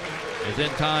Curry is in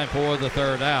time for the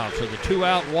 3rd out. So the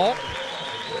 2-out walk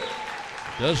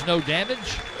does no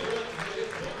damage.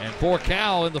 And for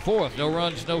Cal in the 4th, no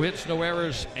runs, no hits, no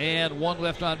errors, and 1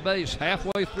 left on base.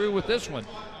 Halfway through with this one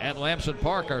at Lamson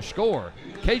Park, our score.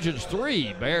 Cajuns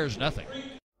 3, Bears nothing.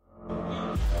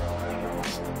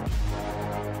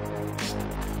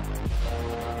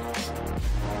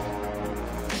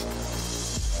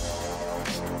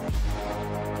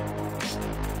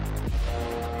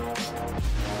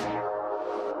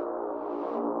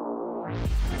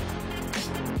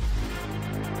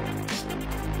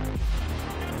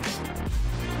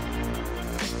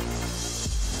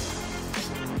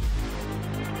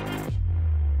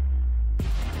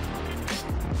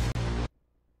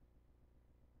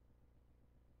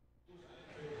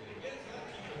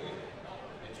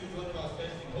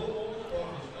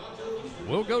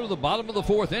 We'll go to the bottom of the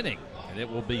 4th inning, and it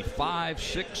will be 5,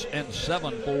 6, and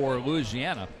 7 for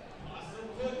Louisiana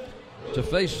to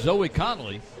face Zoe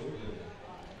Conley,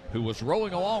 who was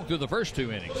rolling along through the first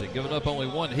 2 innings. They'd given up only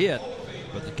 1 hit,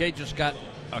 but the Cajuns got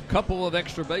a couple of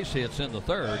extra base hits in the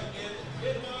 3rd,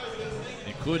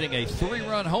 including a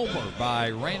 3-run homer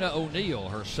by Raina O'Neal,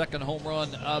 her 2nd home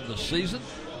run of the season.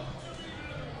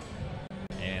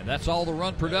 And that's all the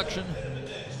run production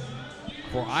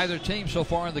for either team so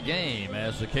far in the game,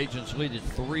 as the Cajuns lead it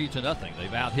 3-0.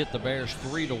 They've out-hit the Bears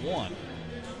 3-1.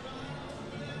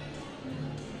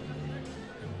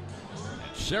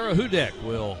 Sarah Hudek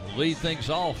will lead things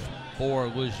off for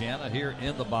Louisiana here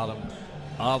in the bottom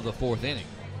of the 4th inning.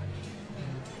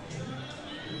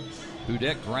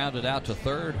 Hudek grounded out to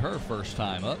 3rd her first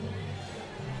time up.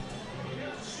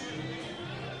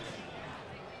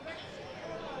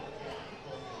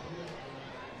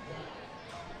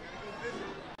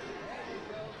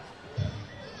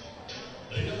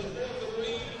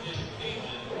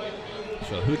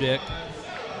 So Hudek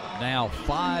now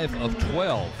 5 of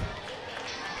 12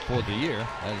 for the year.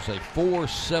 That is a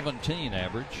 .417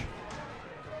 average.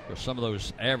 For some of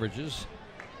those averages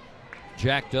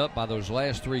jacked up by those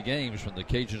last 3 games when the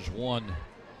Cajuns won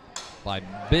by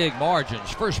big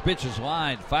margins. First pitch is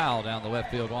lined foul down the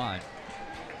left field line.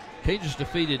 Cajuns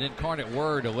defeated Incarnate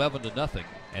Word 11-0,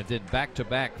 and then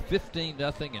back-to-back 15-0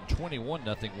 and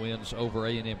 21-0 wins over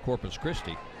A&M Corpus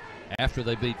Christi after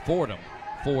they beat Fordham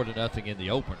 4-0 in the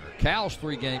opener. Cal's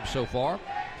 3 games so far,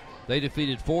 they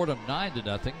defeated Fordham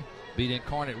 9-0, beat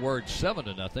Incarnate Word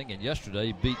 7-0, and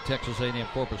yesterday beat Texas A&M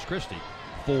Corpus Christi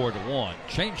 4-1.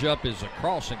 Changeup is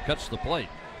across and cuts the plate.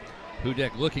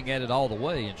 Hudek looking at it all the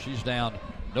way, and she's down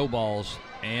no balls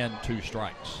and 2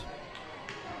 strikes.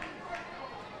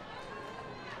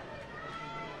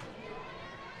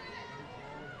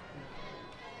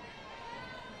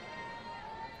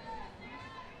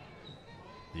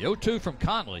 The 0-2 from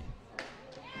Conley.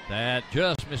 That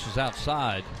just misses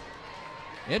outside.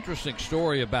 Interesting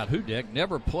story about Hudak.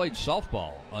 Never played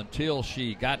softball until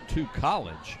she got to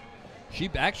college. She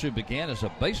actually began as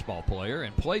a baseball player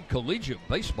and played collegiate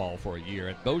baseball for a year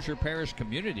at Bossier Parish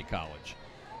Community College.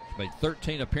 She made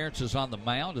 13 appearances on the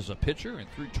mound as a pitcher and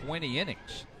threw 20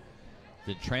 innings.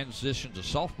 Then transitioned to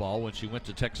softball when she went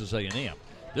to Texas A&M.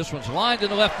 This one's lined in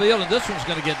the left field, and this one's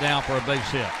going to get down for a base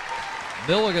hit.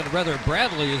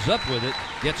 Bradley is up with it,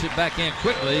 gets it back in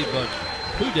quickly, but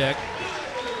Hudak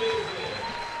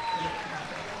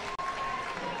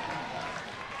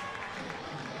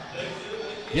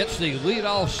gets the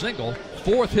leadoff single,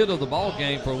 fourth hit of the ball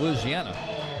game for Louisiana,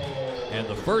 and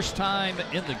the first time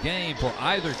in the game for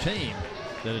either team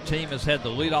that a team has had the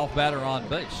leadoff batter on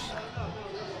base.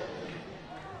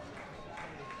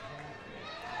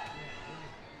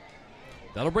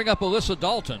 That'll bring up Alyssa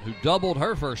Dalton, who doubled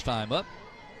her first time up.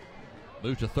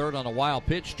 Moved to third on a wild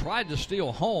pitch, tried to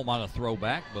steal home on a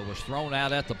throwback, but was thrown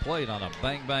out at the plate on a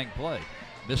bang-bang play.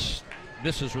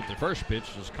 Misses with the first pitch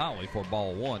as Conley for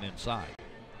ball one inside.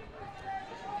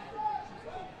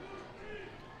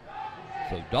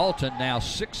 So Dalton now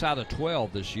 6 out of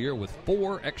 12 this year with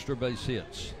 4 extra base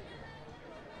hits.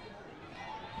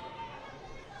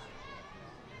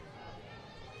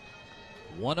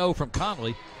 .1-0 from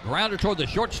Conley. Grounder toward the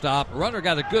shortstop. Runner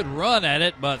got a good run at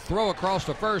it, but throw across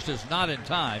to first is not in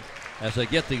time as they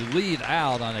get the lead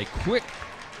out on a quick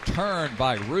turn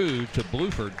by Rude to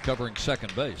Bluford covering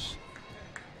second base.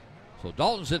 So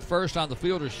Dalton's at first on the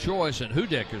fielder's choice, and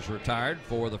Hudak is retired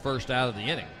for the first out of the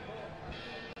inning.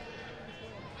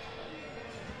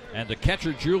 And the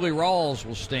catcher, Julie Rawls,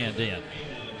 will stand in.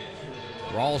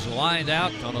 Rawls lined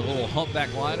out on a little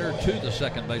humpback liner to the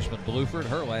second baseman, Bluford,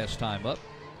 her last time up.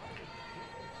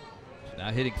 Now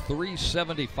hitting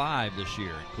 .375 this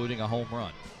year, including a home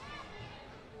run.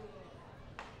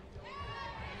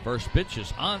 First pitch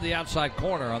is on the outside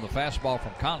corner on the fastball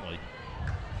from Conley,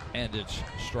 and it's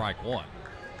strike one.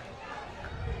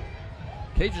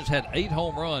 Cajuns had 8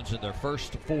 home runs in their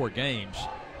first 4 games.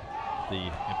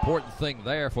 The important thing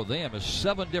there for them is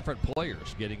 7 different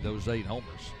players getting those 8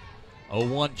 homers.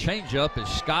 0-1 changeup is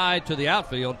skied to the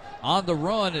outfield. On the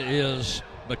run is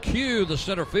McHugh, the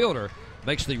center fielder,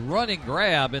 makes the running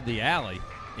grab in the alley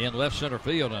in left center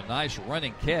field. A nice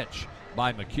running catch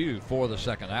by McHugh for the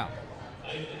second out.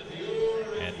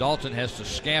 And Dalton has to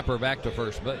scamper back to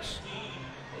first base.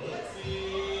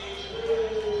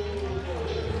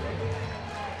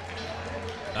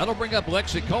 That'll bring up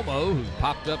Lexi Como, who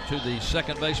popped up to the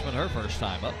second baseman her first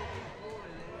time up.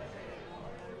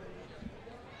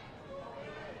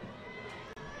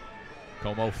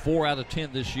 Como 4 out of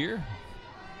 10 this year,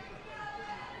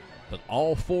 but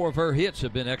all 4 of her hits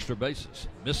have been extra bases.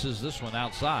 Misses this one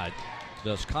outside,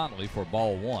 does Conley for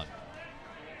ball one.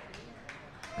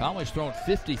 Conley's thrown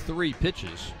 53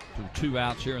 pitches through 2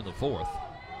 outs here in the fourth.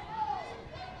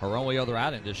 Her only other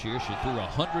outing this year, she threw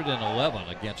 111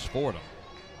 against Fordham.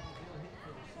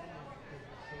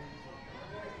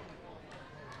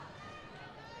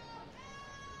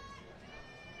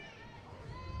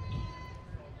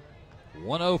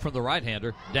 .1-0 from the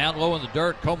right-hander. Down low in the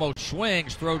dirt. Como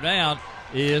swings. Throw down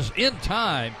is in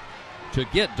time to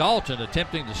get Dalton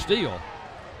attempting to steal.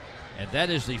 And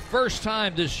that is the first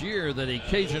time this year that a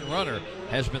Cajun runner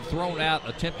has been thrown out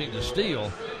attempting to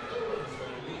steal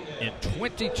in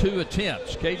 22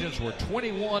 attempts. Cajuns were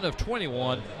 21 of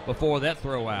 21 before that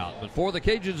throw out. But for the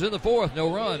Cajuns in the fourth,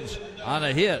 no runs on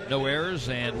a hit, no errors,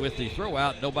 and with the throw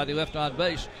out, nobody left on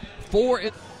base.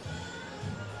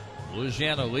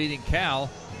 Louisiana leading Cal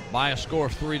by a score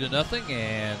of 3-0,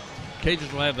 and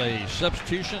Cajuns will have a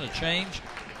substitution, a change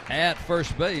at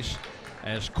first base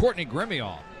as Courtney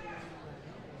Grimion,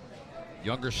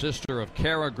 younger sister of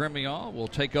Kara Grimion, will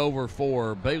take over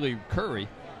for Bailey Curry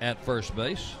at first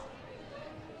base.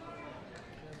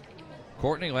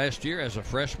 Courtney last year as a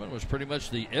freshman was pretty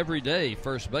much the everyday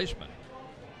first baseman,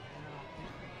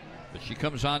 but she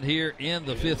comes on here in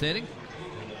the 5th inning.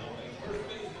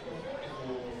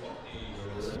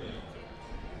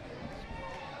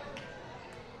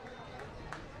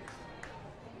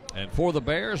 And for the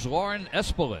Bears, Lauren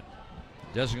Espelin,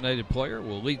 designated player,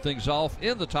 will lead things off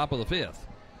in the top of the 5th.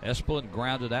 Espelin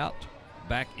grounded out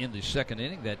back in the 2nd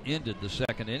inning. That ended the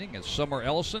 2nd inning as Summer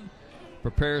Ellison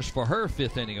prepares for her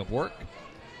 5th inning of work.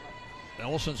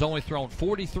 Ellison's only thrown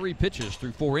 43 pitches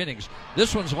through 4 innings.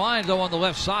 This one's lined, though, on the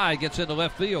left side, gets into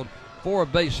left field for a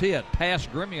base hit.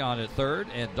 Past Grimion at third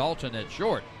and Dalton at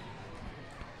short.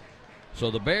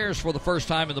 So the Bears, for the first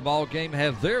time in the ball game,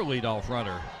 have their leadoff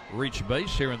runner reach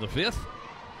base here in the 5th.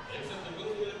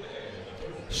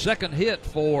 second hit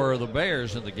for the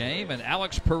Bears in the game, and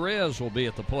Alex Perez will be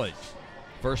at the plate.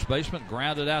 First baseman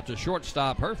grounded out to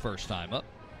shortstop her first time up.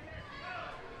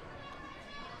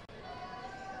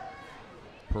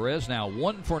 Perez now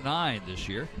 1 for 9 this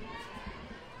year.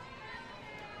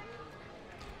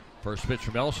 First pitch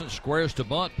from Ellison, squares to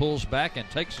bunt, pulls back and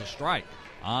takes a strike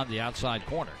on the outside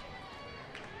corner.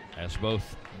 As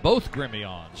both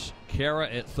Grimions, Kara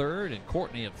at third and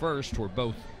Courtney at first, were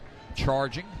both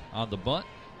charging on the bunt.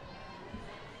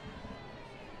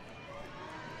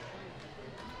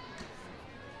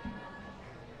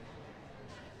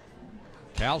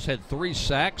 Cal's had 3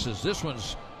 sacks as this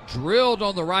one's drilled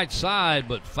on the right side,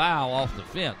 but foul off the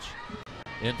fence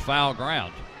in foul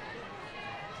ground.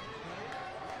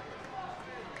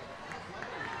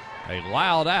 A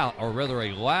loud out, or rather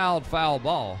a loud foul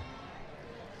ball.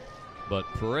 But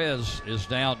Perez is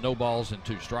down, no balls and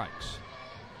 2 strikes.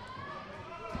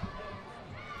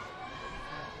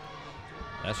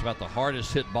 That's about the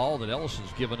hardest hit ball that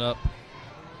Ellison's given up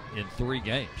in 3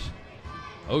 games.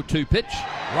 0-2 pitch,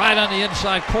 right on the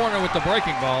inside corner with the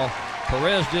breaking ball.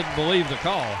 Perez didn't believe the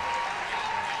call.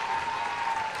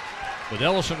 But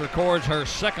Ellison records her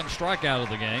second strikeout of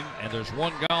the game, and there's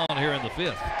 1 gone here in the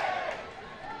 5th.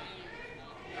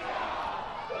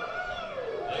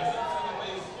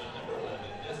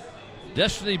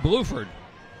 Destiny Bluford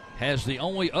has the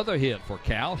only other hit for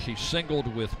Cal. She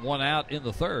singled with 1 out in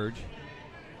the 3rd.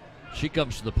 She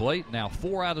comes to the plate, now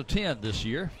 4 out of 10 this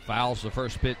year. Fouls the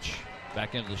first pitch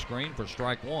back into the screen for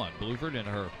strike 1. Bluford in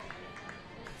her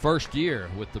first year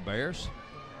with the Bears.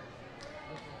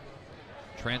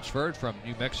 Transferred from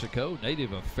New Mexico,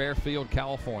 native of Fairfield,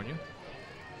 California.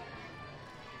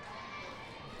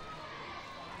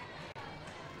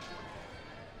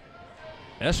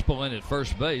 Espelin at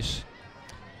first base.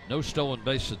 No stolen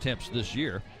base attempts this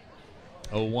year.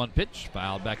 0-1 pitch,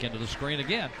 fouled back into the screen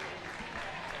again.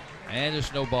 And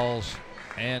it's no balls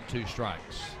and 2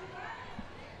 strikes.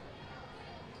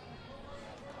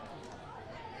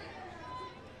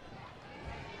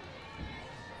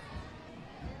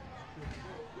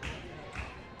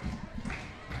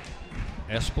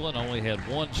 Espelin only had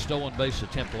 1 stolen base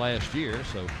attempt last year,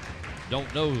 so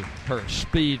don't know her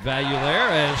speed value there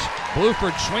as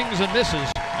Bluford swings and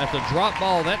misses at the drop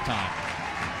ball that time.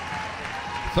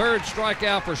 3rd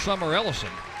strikeout for Summer Ellison.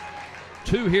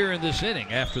 2 here in this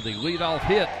inning after the leadoff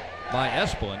hit by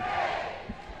Espelin.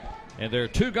 And there are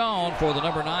 2 gone for the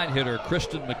number 9 hitter,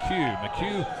 Kristen McHugh.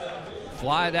 McHugh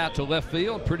flied out to left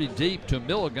field pretty deep to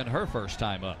Milligan her first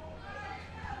time up.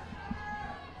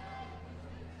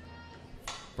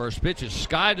 First pitch is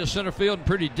skied to center field and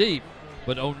pretty deep,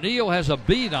 but O'Neill has a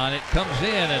beat on it, comes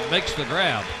in and makes the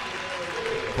grab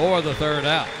for the 3rd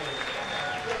out.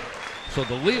 So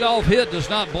the leadoff hit does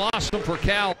not blossom for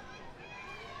Cal.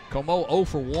 Como 0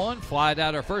 for 1, flied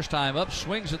out her first time up,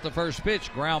 swings at the first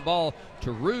pitch, ground ball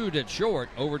to Rude at short,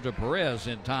 over to Perez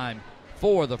in time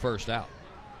for the 1st out.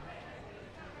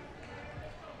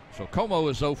 So Como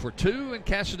is 0 for 2, and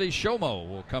Cassidy Shomo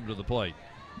will come to the plate.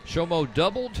 Shomo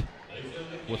doubled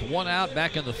with 1 out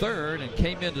back in the 3rd and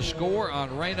came in to score on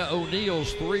Raina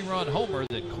O'Neill's 3-run homer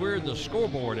that cleared the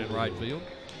scoreboard in right field.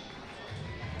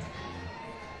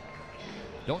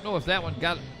 Don't know if that one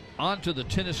got onto the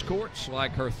tennis courts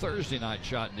like her Thursday night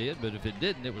shot did, but if it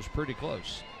didn't, it was pretty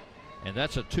close. And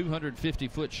that's a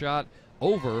 250-foot shot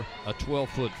over a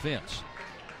 12-foot fence.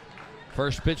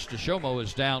 First pitch to Shomo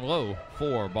is down low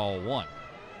for ball 1.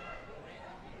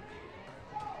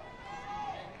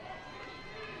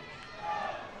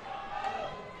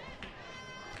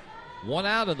 One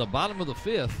out in the bottom of the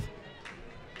 5th.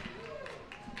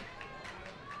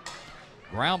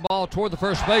 Ground ball toward the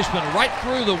first baseman, right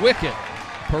through the wicket.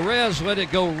 Perez let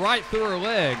it go right through her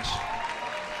legs.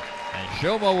 And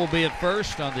Shomo will be at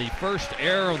first on the first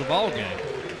error of the ball game.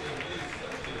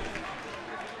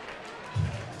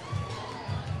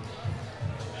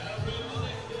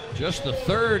 Just the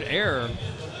 3rd error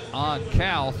on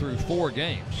Cal through 4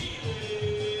 games.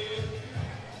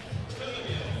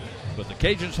 But the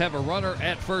Cajuns have a runner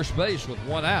at first base with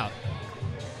 1 out.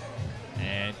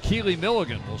 And Keely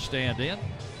Milligan will stand in.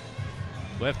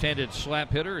 Left-handed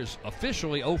slap hitter is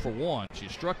officially 0 for 1. She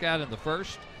struck out in the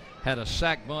 1st, had a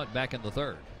sac bunt back in the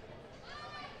 3rd.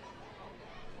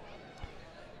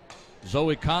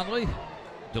 Zoe Conley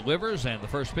delivers, and the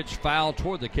first pitch fouled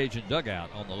toward the Cajun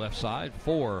dugout on the left side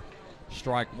for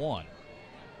strike 1.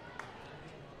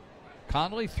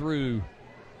 Conley threw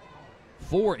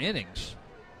 4 innings,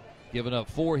 giving up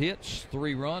 4 hits,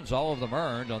 3 runs, all of them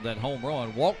earned on that home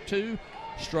run. Walked 2,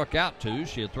 struck out 2.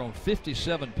 She had thrown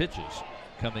 57 pitches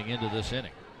coming into this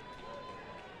inning.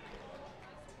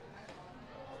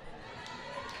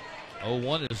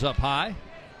 0-1 is up high.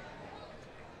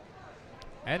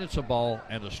 And it's a ball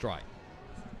and a strike.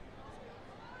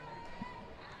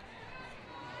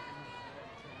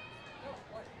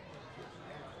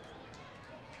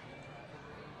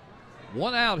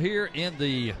 One out here in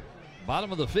the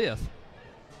bottom of the fifth.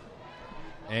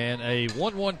 And a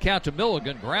 1-1 count to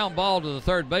Milligan. Ground ball to the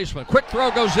third baseman. Quick throw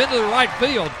goes into the right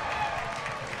field.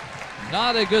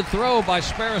 Not a good throw by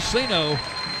Sparacino.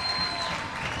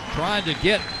 Trying to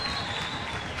get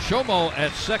Shomo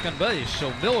at second base.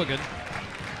 So Milligan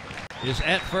is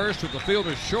at first with the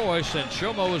fielder's choice, and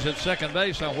Shomo is at second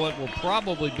base on what will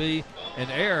probably be an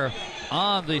error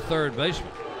on the third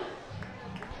baseman.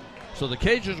 So the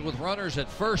Cajuns with runners at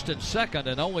first and second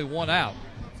and only one out.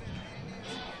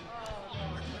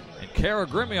 And Kara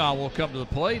Grimion will come to the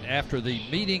plate after the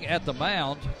meeting at the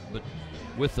mound but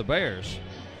with the Bears,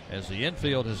 as the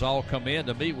infield has all come in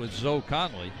to meet with Zoe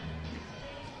Conley.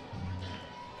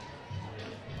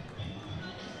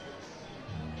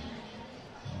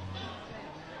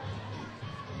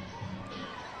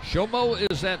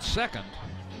 Shomo is at second.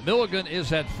 Milligan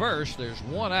is at first. There's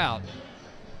one out.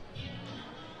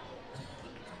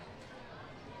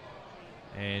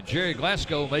 And Jerry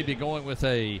Glasgow may be going with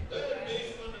a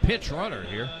pinch runner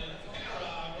here,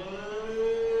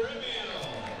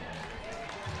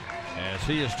 as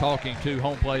he is talking to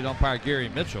home plate umpire Gary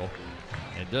Mitchell.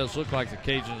 It does look like the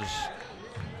Cajuns,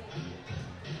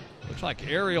 looks like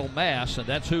Ariel Mass, and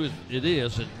that's who it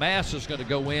is. And Mass is going to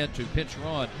go in to pinch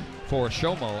run for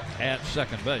Shomo at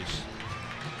second base.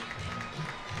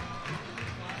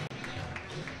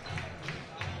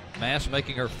 Mass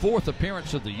making her fourth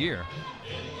appearance of the year.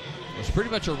 Was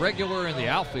pretty much a regular in the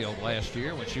outfield last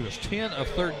year when she was 10 of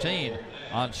 13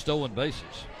 on stolen bases.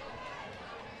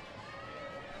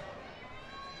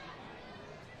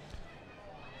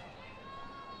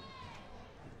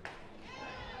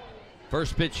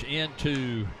 First pitch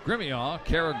into Grimion.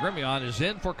 Kara Grimion is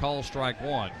in for call strike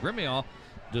one. Grimion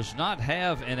does not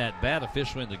have an at-bat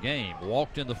officially in the game.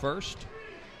 Walked in the first,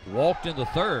 walked in the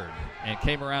third, and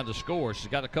came around to score.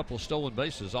 She's got a couple of stolen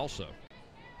bases also.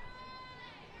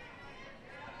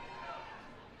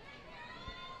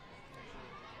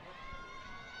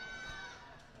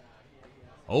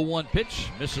 Oh, 0-1 pitch,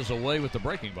 misses away with the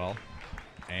breaking ball,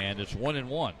 and it's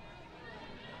 1-1.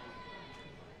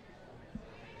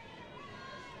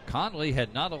 Conley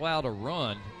had not allowed a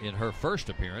run in her first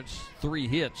appearance, 3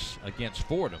 hits against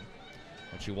Fordham,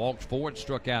 when she walked 4 and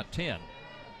struck out 10.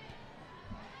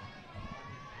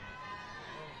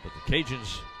 But the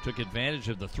Cajuns took advantage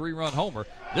of the 3-run homer.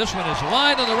 This one is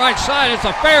lined on the right side. It's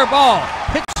a fair ball.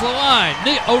 Hits the line.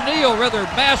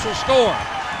 Mass will score.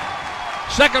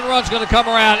 Second run's going to come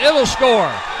around. It'll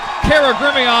score. Kara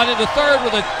Grimion into third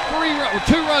with a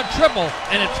 2-run triple,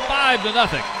 and it's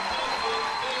 5-0.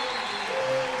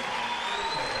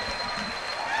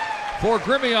 For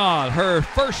Grimion, her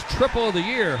first triple of the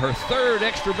year, her third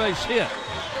extra base hit.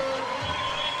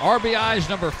 RBIs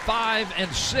number 5 and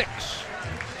 6.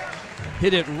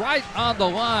 Hit it right on the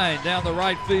line, down the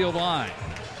right field line.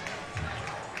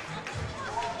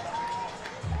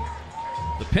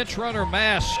 The pinch runner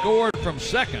Mass scored from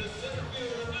second,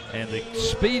 and the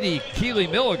speedy Keely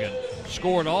Milligan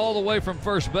scored all the way from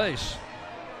first base.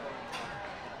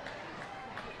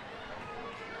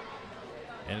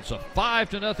 And it's a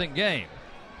 5-0 game.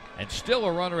 And still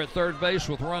a runner at third base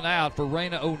with run out for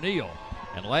Raina O'Neill.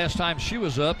 And last time she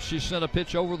was up, she sent a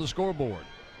pitch over the scoreboard.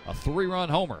 A 3-run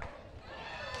homer.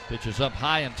 Pitch is up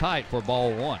high and tight for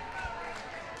ball 1.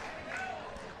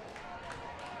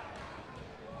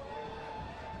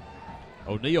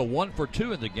 O'Neill 1 for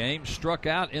 2 in the game, struck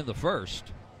out in the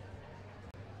first.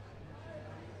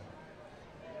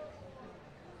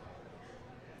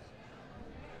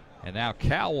 And now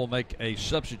Cal will make a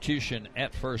substitution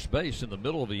at first base in the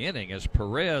middle of the inning, as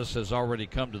Perez has already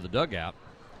come to the dugout.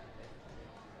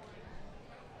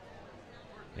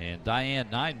 And Diane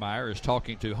Ninemeyer is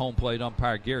talking to home plate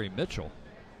umpire Gary Mitchell.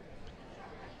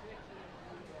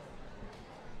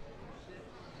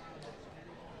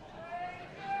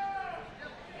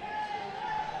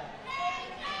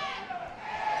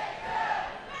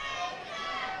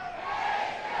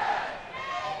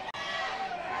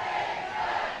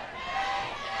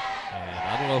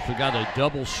 If we got a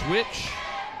double switch.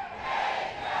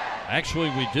 Actually,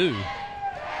 we do.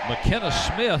 McKenna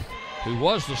Smith, who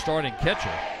was the starting catcher,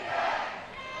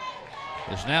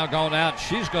 is now gone out.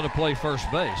 She's going to play first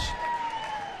base.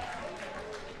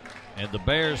 And the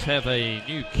Bears have a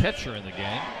new catcher in the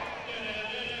game.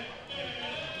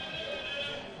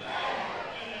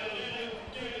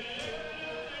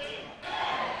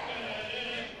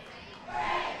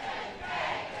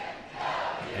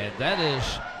 That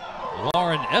is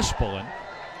Lauren Espelin,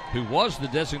 who was the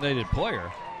designated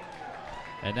player.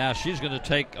 And now she's going to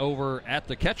take over at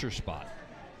the catcher spot.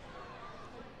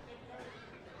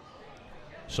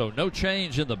 So no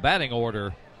change in the batting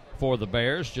order for the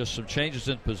Bears, just some changes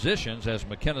in positions as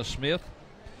McKenna Smith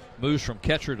moves from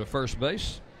catcher to first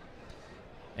base.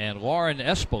 And Lauren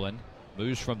Espelin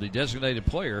moves from the designated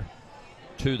player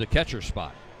to the catcher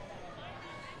spot.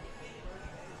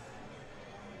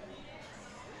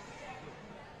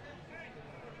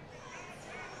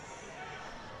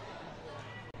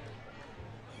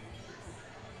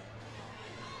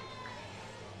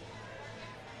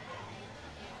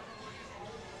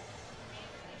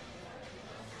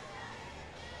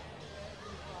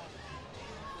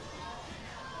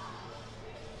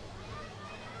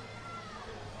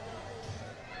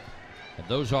 And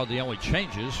those are the only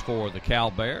changes for the Cal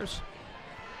Bears.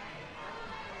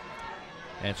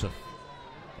 And so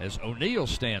as O'Neill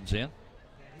stands in,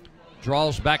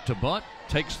 draws back to bunt,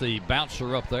 takes the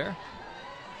bouncer up there.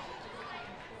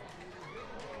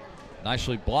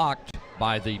 Nicely blocked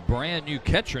by the brand new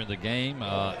catcher in the game,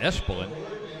 Espelin.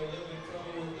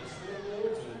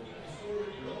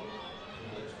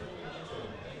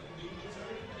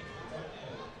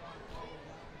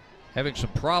 Having some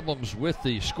problems with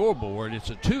the scoreboard. It's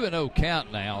a 2-0 count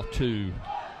now to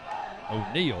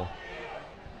O'Neill.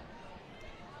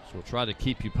 So we'll try to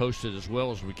keep you posted as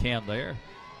well as we can there.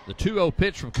 The 2-0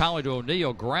 pitch from Conley to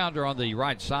O'Neill, grounder on the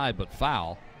right side, but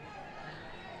foul.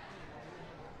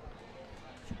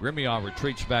 So Grimion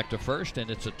retreats back to first, and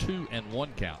it's a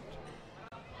 2-1 count.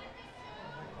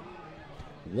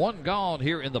 One gone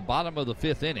here in the bottom of the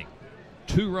fifth inning.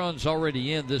 2 runs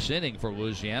already in this inning for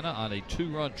Louisiana on a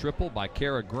 2-run triple by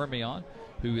Kara Grimion,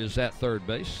 who is at third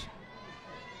base.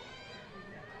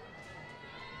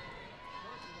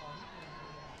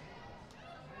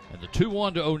 And the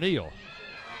 2-1 to O'Neill.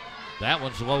 That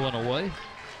one's low and away.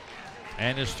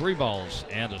 And it's 3 balls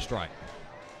and a strike.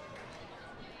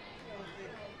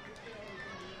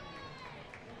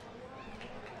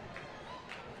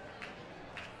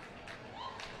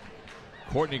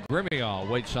 Courtney Grimion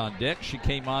waits on deck. She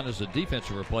came on as a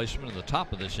defensive replacement in the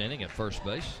top of this inning at first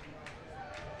base.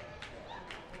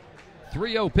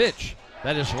 3-0 pitch.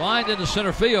 That is lined into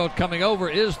center field. Coming over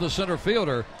is the center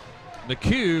fielder.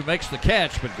 McHugh makes the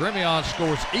catch, but Grimion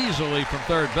scores easily from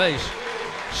third base.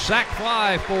 Sac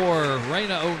fly for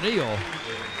Raina O'Neill.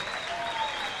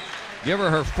 Give her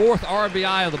her 4th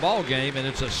RBI of the ball game, and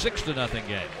it's a 6-0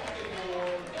 game.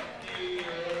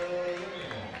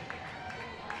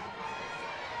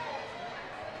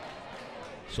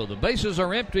 So the bases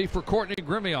are empty for Courtney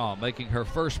Grimion, making her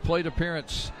first plate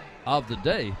appearance of the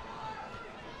day.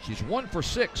 She's 1 for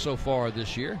 6 so far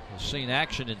this year. Has seen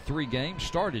action in 3 games,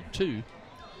 started 2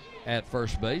 at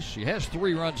first base. She has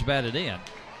 3 runs batted in.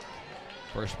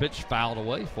 First pitch fouled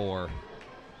away for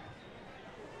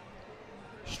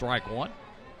strike 1.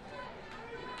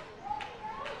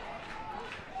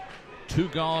 2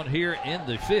 gone here in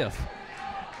the 5th.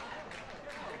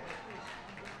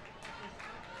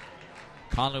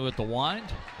 Conley with the wind.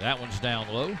 That one's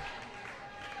down low.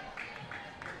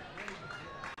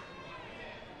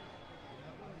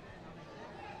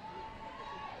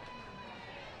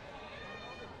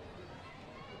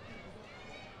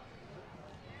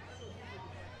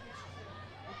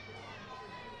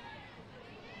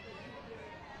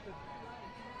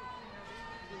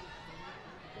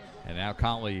 And now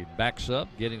Conley backs up,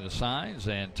 getting the signs,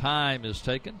 and time is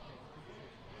taken.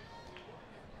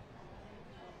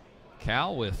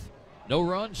 Cal with no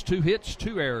runs, 2 hits,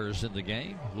 2 errors in the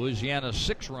game. Louisiana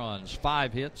 6 runs,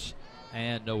 5 hits,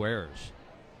 and no errors.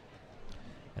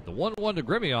 And the 1-1 to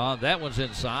Grimion, that one's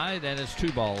inside, and it's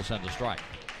 2 balls and a strike.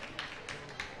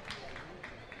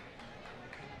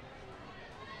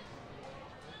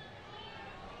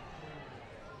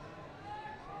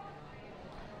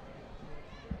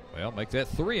 Well, make that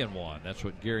 3-1. That's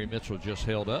what Gary Mitchell just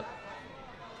held up.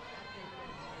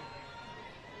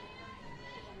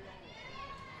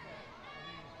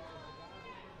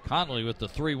 Conley with the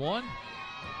 3-1.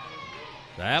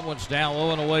 That one's down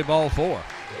low and away, ball 4.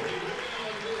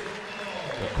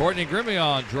 So Courtney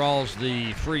Grimion draws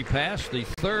the free pass, the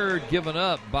 3rd given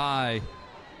up by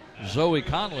Zoe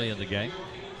Conley in the game.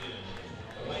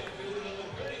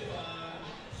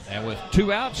 And with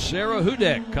 2 outs, Sarah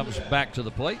Hudek comes back to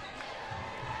the plate.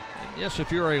 And yes,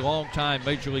 if you're a longtime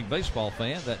Major League Baseball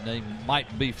fan, that name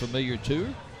might be familiar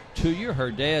to you. Her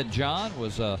dad, John,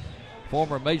 was a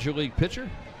former Major League pitcher.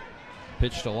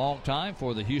 Pitched a long time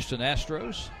for the Houston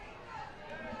Astros.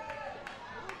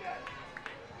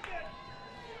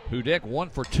 Hudek 1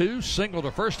 for 2, singled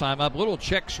the first time up. Little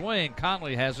check swing.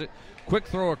 Conley has it. Quick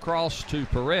throw across to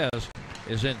Perez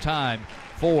is in time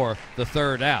for the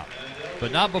third out.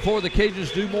 But not before the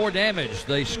Cajuns do more damage.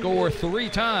 They score 3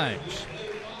 times.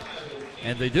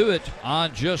 And they do it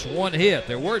on just 1 hit.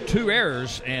 There were 2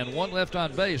 errors and 1 left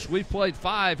on base. We've played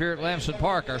 5 here at Lamson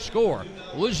Park. Our score,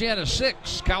 Louisiana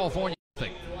 6, California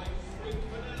nothing.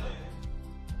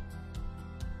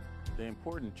 The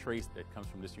important trace that comes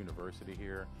from this university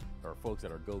here are folks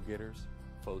that are go-getters,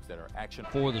 folks that are action.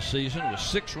 For the season with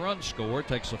 6 runs scored,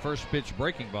 takes the first pitch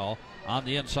breaking ball on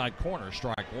the inside corner,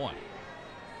 strike 1.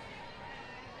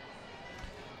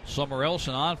 Summer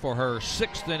Ellison on for her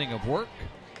 6th inning of work.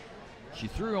 She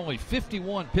threw only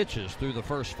 51 pitches through the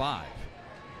first 5.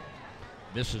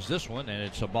 Misses this one, and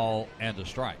it's a ball and a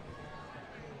strike.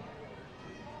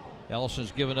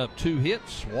 Ellison's given up 2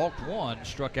 hits, walked 1,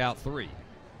 struck out 3.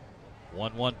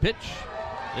 1-1 pitch.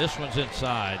 This one's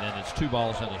inside, and it's 2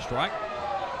 balls and a strike.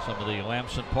 Some of the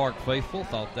Lamson Park faithful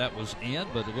thought that was in,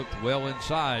 but it looked well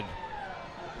inside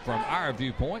from our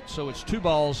viewpoint, so it's 2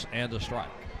 balls and a strike.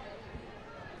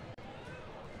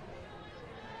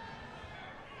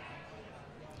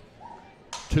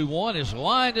 2-1 is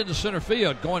lined into center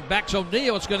field. Going back to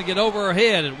O'Neal. It's going to get over her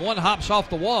head, and 1 hops off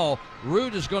the wall.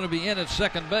 Rude is going to be in at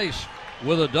second base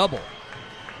with a double.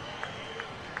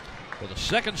 For the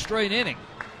 2nd straight inning,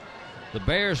 the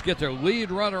Bears get their lead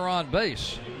runner on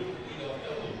base.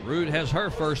 Rude has her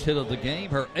first hit of the game,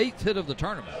 her 8th hit of the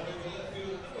tournament.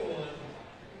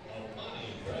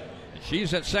 And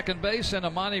she's at second base, and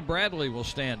Amani Bradley will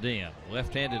stand in.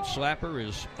 Left-handed slapper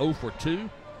is 0 for 2.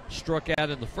 Struck out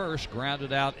in the first,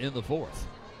 grounded out in the 4th.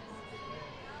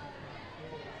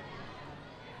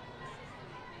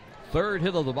 3rd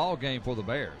hit of the ball game for the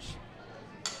Bears.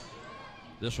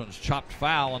 This one's chopped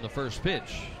foul on the first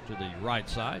pitch to the right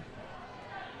side.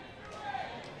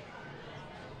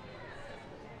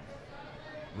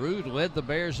 Rude led the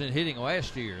Bears in hitting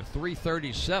last year,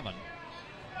 337.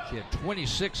 She had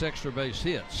 26 extra base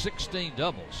hits, 16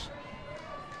 doubles.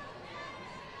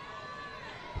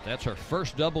 That's her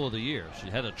first double of the year. She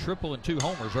had a triple and 2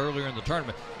 homers earlier in the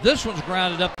tournament. This one's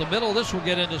grounded up the middle. This will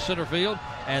get into center field,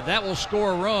 and that will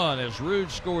score a run as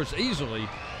Rude scores easily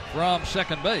from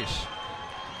second base.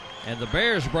 And the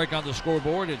Bears break on the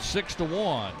scoreboard at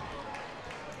 6-1.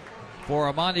 For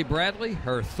Amani Bradley,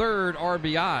 her 3rd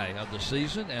RBI of the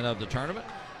season and of the tournament.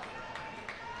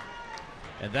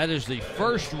 And that is the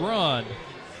first run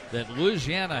that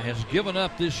Louisiana has given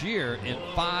up this year in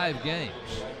 5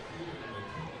 games.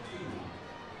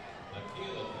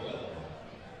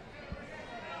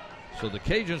 So the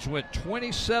Cajuns went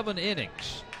 27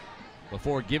 innings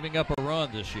before giving up a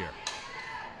run this year.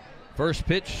 First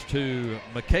pitch to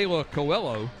Michaela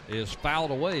Coelho is fouled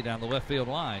away down the left field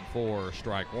line for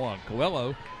strike 1.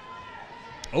 Coelho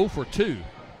 0 for 2.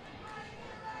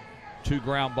 2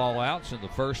 ground ball outs in the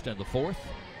first and the 4th.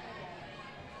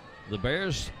 The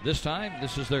Bears this time,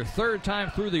 this is their 3rd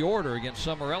time through the order against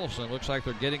Summer Ellison. Looks like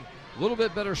they're getting a little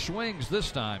bit better swings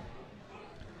this time.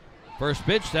 First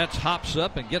pitch, that's hops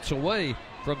up and gets away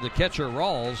from the catcher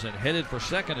Rawls, and headed for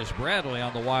second is Bradley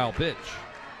on the wild pitch.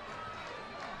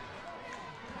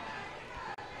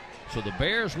 So the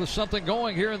Bears with something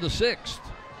going here in the 6th.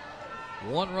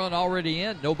 1 run already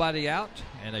in, nobody out,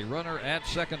 and a runner at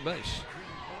second base.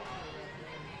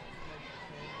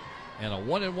 And a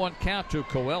 1-1 count to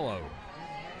Coelho.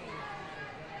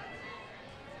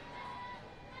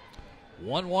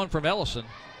 1-1 from Ellison,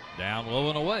 down low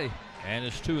and away. And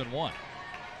it's 2-1.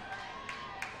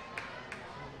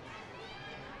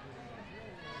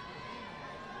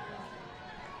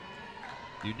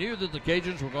 You knew that the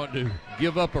Cajuns were going to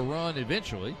give up a run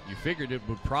eventually. You figured it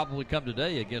would probably come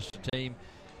today against a team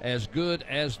as good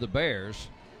as the Bears.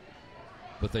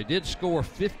 But they did score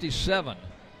 57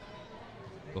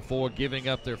 before giving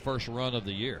up their first run of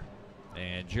the year.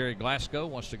 And Jerry Glasgow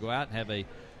wants to go out and have a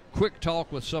quick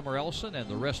talk with Summer Ellison and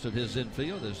the rest of his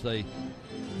infield as they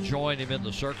join him in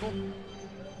the circle.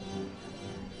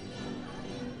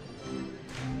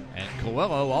 And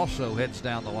Coelho also heads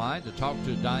down the line to talk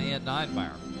to Diane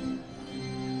Ninemeyer.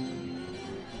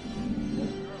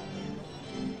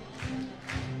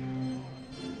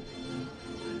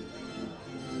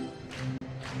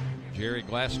 Jerry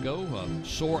Glasgow, a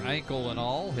sore ankle and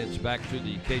all, heads back to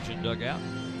the Cajun dugout.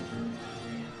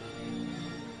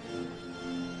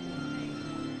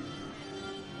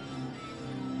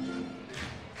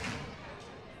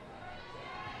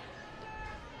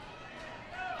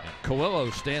 Coelho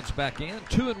stands back in.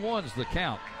 2-1's the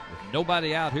count with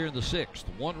nobody out here in the 6th.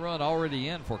 1 run already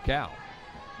in for Cal.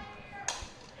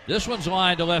 This one's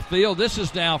lined to left field. This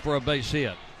is down for a base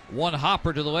hit. One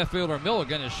hopper to the left fielder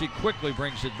Milligan as she quickly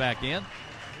brings it back in.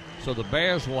 So the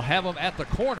Bears will have them at the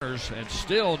corners and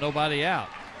still nobody out.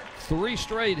 3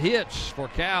 straight hits for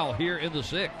Cal here in the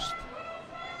 6th.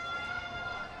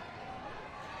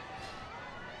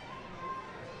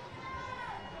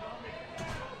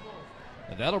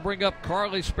 And that'll bring up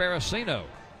Carly Sparacino,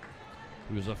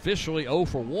 who is officially 0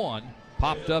 for 1.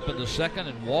 Popped up in the 2nd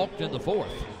and walked in the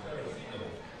 4th.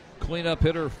 Cleanup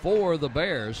hitter for the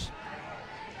Bears.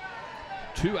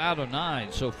 2 out of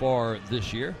 9 so far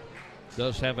this year.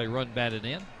 Does have a run batted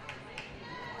in.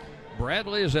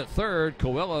 Bradley is at 3rd.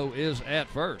 Coelho is at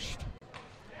 1st.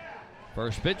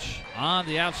 First pitch on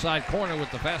the outside corner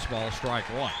with the fastball, strike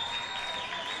 1.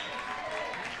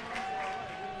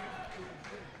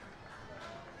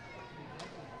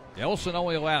 Ellison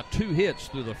only allowed 2 hits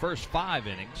through the first 5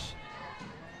 innings.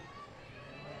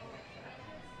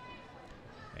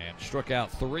 And struck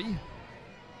out 3.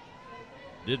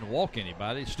 Didn't walk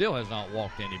anybody. Still has not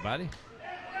walked anybody.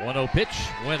 1-0 pitch.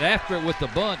 Went after it with the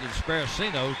bunt, and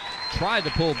Sparacino tried to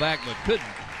pull back but couldn't.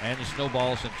 And the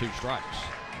snowballs and 2 strikes.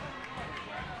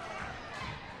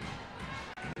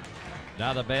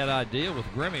 Not a bad idea with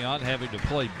Grimion having to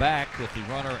play back with the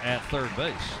runner at 3rd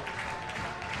base.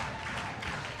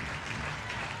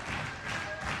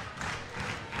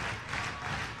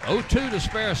 Oh, 2 to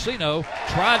Sparacino.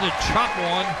 Tried to chop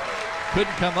one.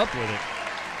 Couldn't come up with it.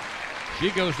 She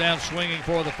goes down swinging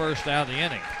for the first out of the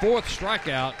inning. 4th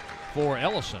strikeout for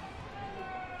Ellison.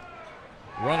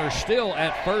 Runner still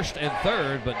at 1st and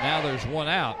 3rd, but now there's 1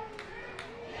 out.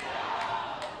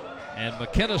 And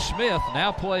McKenna Smith,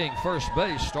 now playing first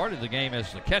base, started the game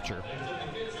as the catcher,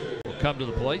 will come to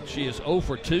the plate. She is 0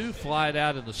 for 2, flied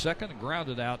out in the 2nd, and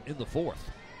grounded out in the 4th.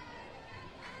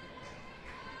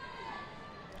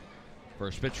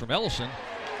 First pitch from Ellison.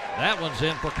 That one's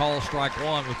in for call, strike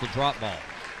 1 with the drop ball.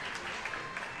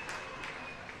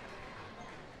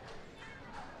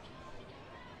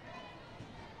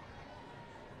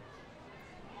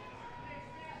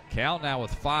 Cal now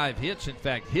with 5 hits. In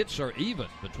fact, hits are even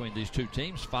between these two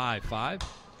teams, 5-5.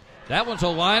 That one's a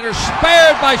liner,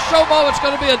 spared by Shomo. It's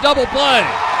going to be a double play.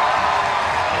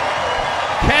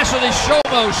 Cassidy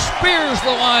Shomo spears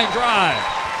the line drive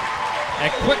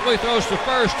and quickly throws to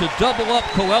first to double up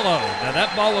Coelho. Now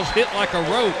that ball was hit like a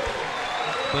rope,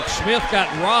 but Smith got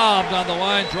robbed on the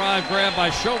line drive grab by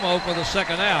Shomo for the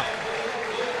 2nd out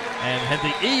and had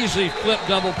the easy flip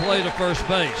double play to first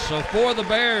base. So for the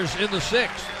Bears in the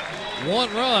 6th,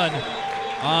 1 run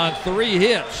on 3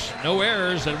 hits, no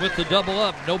errors, and with the double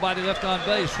up, nobody left on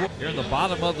base. Here in the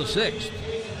bottom of the 6th,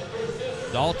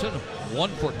 Dalton 1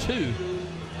 for 2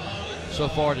 so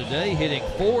far today, hitting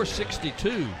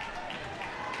 .462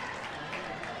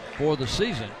 for the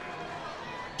season.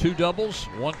 2 doubles,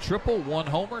 1 triple, 1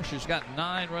 homer. She's got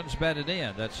 9 runs batted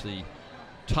in. That's the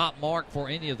top mark for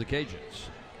any of the Cajuns.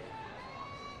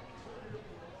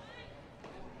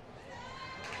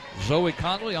 Zoe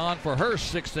Conley on for her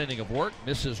 6th inning of work.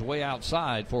 Misses way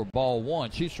outside for ball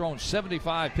 1. She's thrown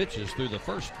 75 pitches through the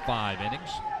first 5 innings.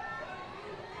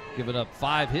 Given up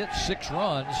 5 hits, 6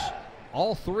 runs.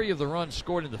 All 3 of the runs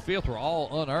scored in the 5th were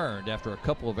all unearned after a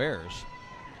couple of errors.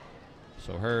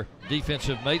 So her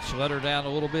defensive mates let her down a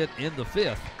little bit in the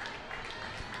 5th.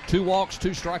 2 walks,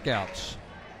 2 strikeouts.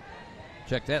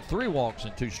 Check that, 3 walks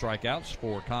and 2 strikeouts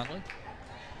for Conley.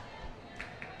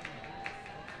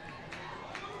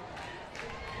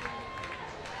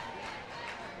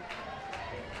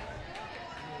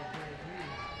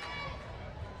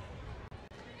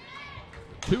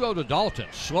 .2-0 to Dalton.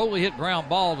 Slowly hit ground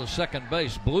ball to second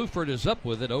base. Bluford is up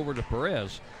with it over to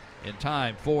Perez in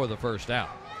time for the first out.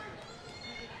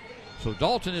 So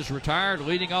Dalton is retired,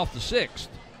 leading off the 6th.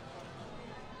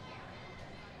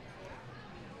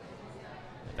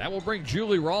 That will bring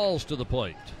Julie Rawls to the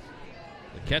plate.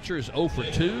 The catcher is 0 for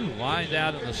 2, lined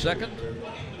out in the 2nd,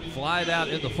 flied out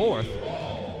in the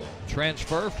 4th.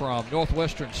 Transfer from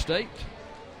Northwestern State,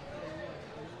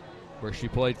 where she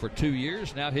played for 2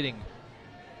 years, now hitting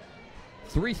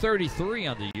 .333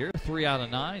 on the year, 3 out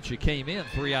of 9. She came in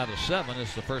 3 out of 7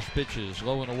 as the first pitch is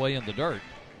low and away in the dirt.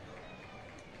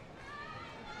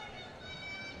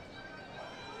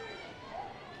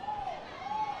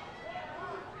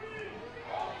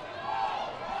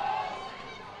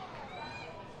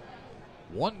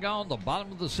 One gone, the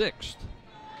bottom of the 6th.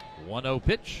 1-0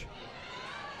 pitch.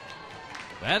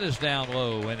 That is down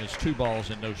low, and it's 2 balls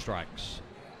and no strikes.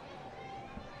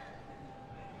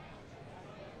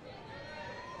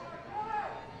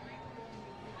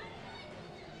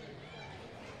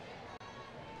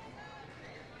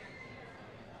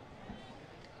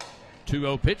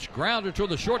 .2-0 pitch, grounder to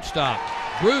the shortstop.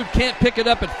 Brood can't pick it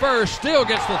up at first, still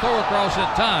gets the throw across in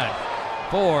time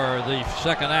for the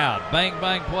second out. Bang,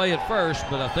 bang play at first,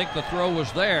 but I think the throw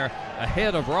was there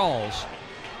ahead of Rawls.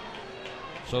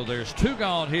 So there's 2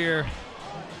 gone here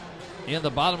in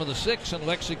the bottom of the 6th, and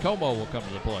Lexi Como will come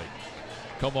to the plate.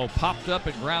 Como popped up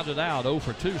and grounded out, 0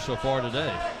 for 2 so far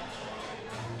today.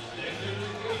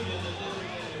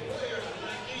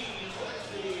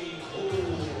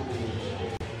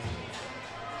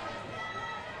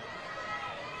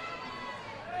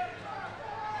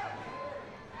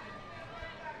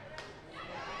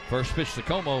 First pitch to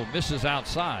Como misses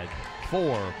outside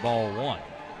for ball 1.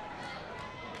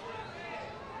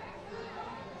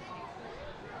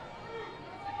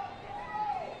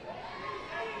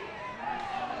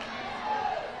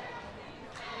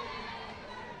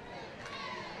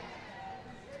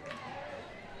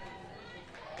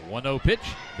 The 1-0 pitch.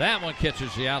 That one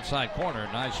catches the outside corner.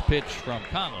 Nice pitch from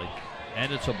Conley,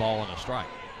 and it's a ball and a strike.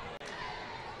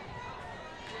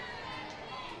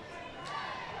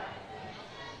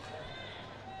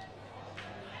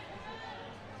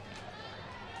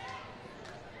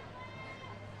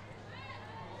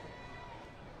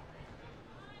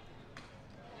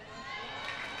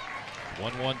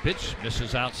 One pitch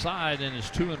misses outside and is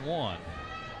 2-1.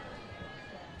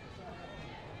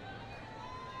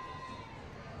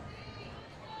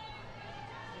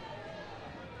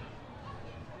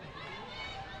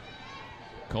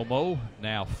 Como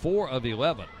now 4 of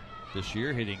 11 this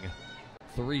year, hitting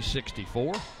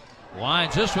 .364.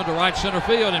 Lines this one to right center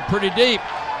field and pretty deep.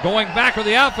 Going back with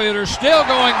the outfielder, still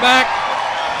going back.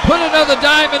 Put another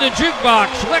dime in the jukebox.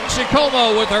 Lexi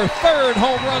Como with her 3rd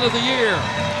home run of the year.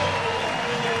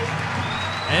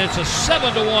 And it's a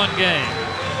 7-1 game.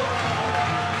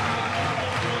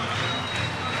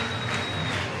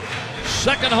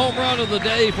 Second home run of the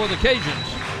day for the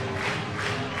Cajuns.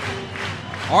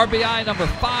 RBI number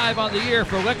 5 on the year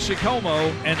for Lexi Como,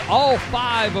 and all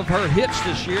 5 of her hits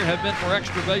this year have been for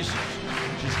extra bases.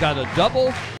 She's got a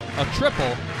double, a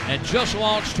triple, and just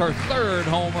launched her 3rd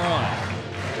home run.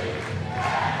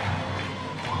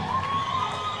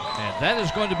 And that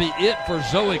is going to be it for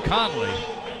Zoe Conley.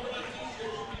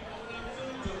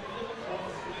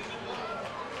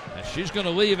 She's going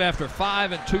to leave after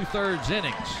 5 2/3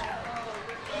 innings.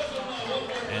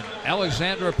 And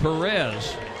Alexandra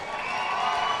Perez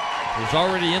is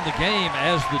already in the game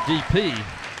as the DP.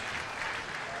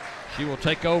 She will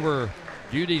take over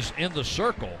duties in the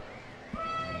circle.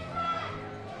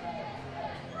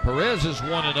 Perez is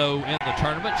 1-0 in the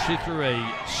tournament. She threw a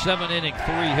 7-inning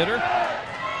 3-hitter.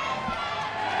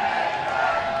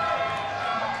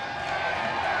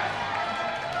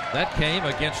 That came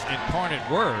against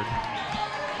Incarnate Word.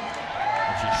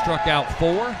 She struck out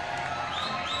 4.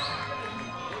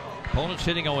 Opponents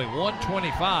hitting only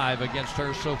 .125 against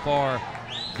her so far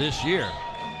this year.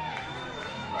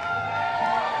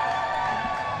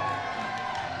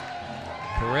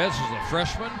 Perez is a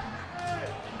freshman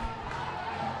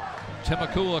from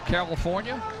Temecula,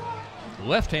 California.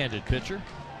 Left-handed pitcher.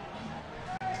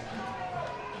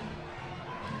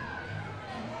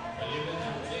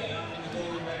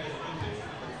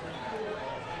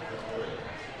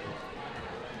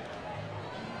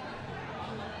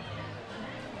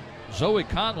 Zoe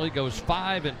Conley goes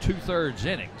 5 2/3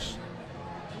 innings.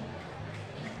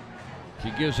 She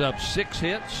gives up 6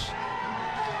 hits,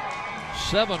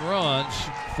 7 runs,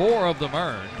 4 of them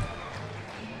earned.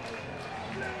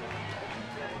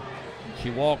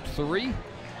 She walked 3,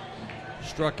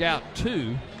 struck out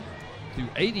 2, threw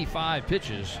 85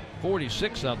 pitches,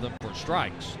 46 of them for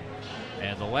strikes.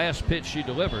 And the last pitch she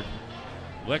delivered,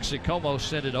 Lexi Como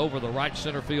sent it over the right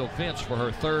center field fence for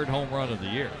her 3rd home run of the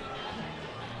year.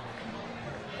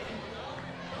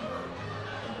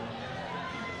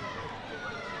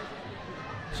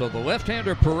 So the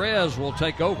left-hander Perez will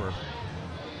take over.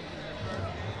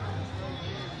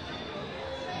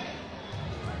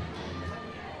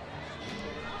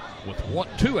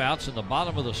 With 2 outs in the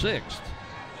bottom of the 6th.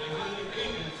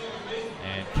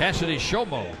 And Cassidy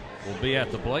Shomo will be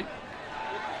at the plate.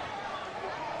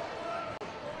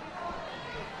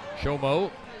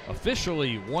 Shomo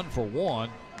officially 1 for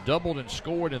 1, doubled and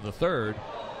scored in the 3rd,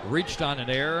 reached on an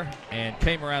error and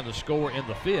came around to score in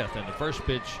the 5th. And the first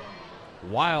pitch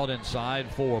wild inside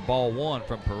for ball 1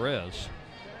 from Perez.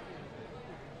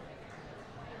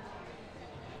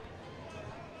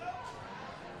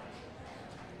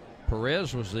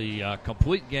 Perez was the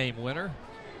complete game winner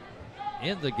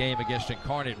in the game against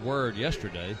Incarnate Word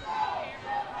yesterday.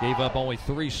 Gave up only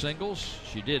 3 singles.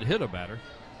 She did hit a batter.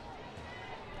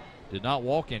 Did not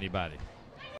walk anybody.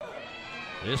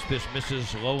 This pitch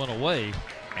misses low and away,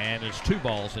 and it's 2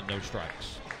 balls and no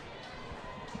strikes.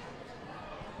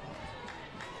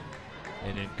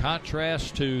 And in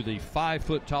contrast to the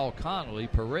 5-foot-tall Connolly,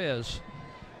 Perez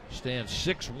stands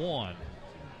 6'1".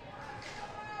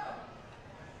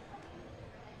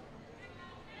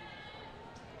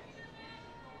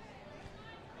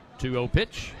 Two-0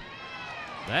 pitch.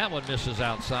 That one misses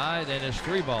outside, and it's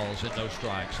 3 balls and no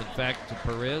strikes. In fact,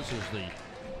 Perez is the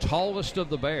tallest of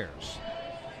the Bears.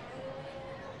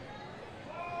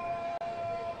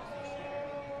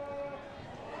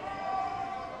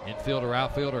 Infielder,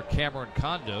 outfielder Cameron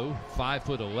Kondo,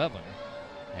 5'11",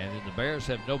 and then the Bears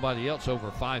have nobody else over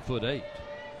 5'8".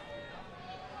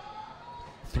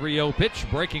 3-0 pitch,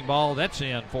 breaking ball, that's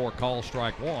in for call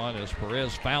strike 1 as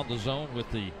Perez found the zone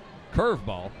with the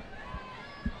curveball.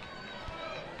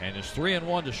 And it's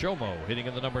 3-1 to Shomo, hitting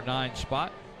in the number 9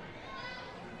 spot.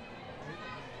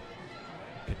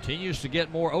 Continues to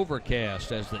get more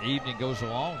overcast as the evening goes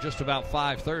along, just about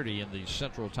 5:30 in the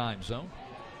Central Time Zone.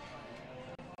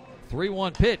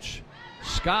 3-1 pitch,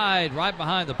 skied right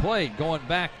behind the plate. Going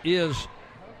back is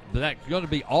that going to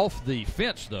be off the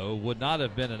fence, though. Would not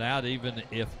have been an out even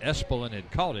if Espelin had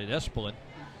caught it. Espelin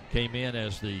came in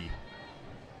as the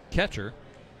catcher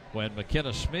when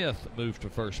McKenna Smith moved to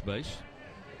first base.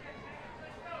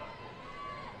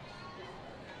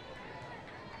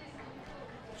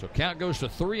 So count goes to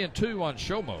 3-2 on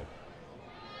Shomo.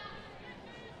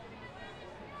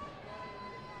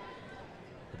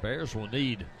 The Bears will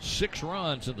need 6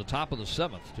 runs in the top of the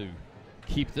 7th to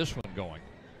keep this one going.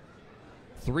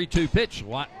 3-2 pitch,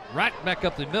 right back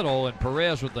up the middle, and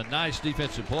Perez with a nice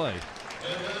defensive play.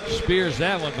 Spears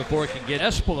that one before it can get.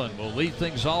 Espelin will lead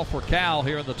things off for Cal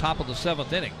here in the top of the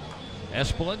 7th inning.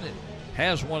 Espelin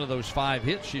has one of those 5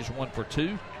 hits. She's 1 for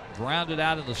 2. Grounded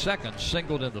out in the 2nd,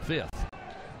 singled in the 5th.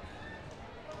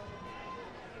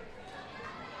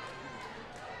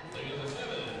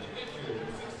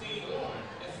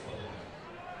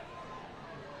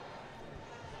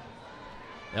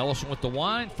 Ellison with the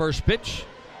wind. First pitch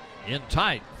in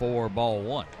tight for ball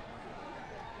 1.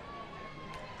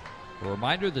 A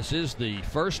reminder, this is the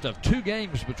first of 2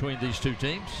 games between these 2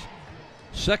 teams.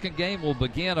 Second game will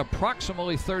begin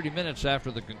approximately 30 minutes after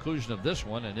the conclusion of this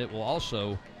one, and it will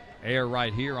also air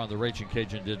right here on the Raging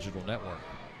Cajun Digital Network.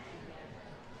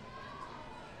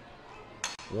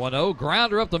 1-0,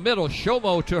 grounder up the middle.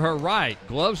 Shomo to her right,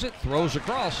 gloves it, throws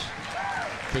across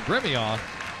to Grimion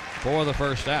for the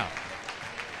first out.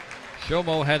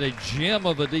 Shomo had a gem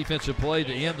of a defensive play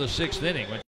to end the 6th inning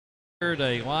when she heard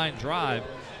a line drive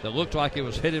that looked like it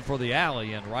was headed for the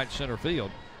alley in right center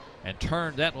field and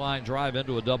turned that line drive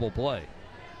into a double play.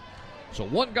 So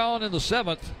 1 gone in the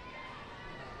 7th,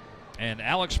 and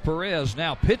Alex Perez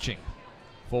now pitching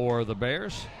for the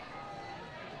Bears.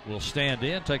 Will stand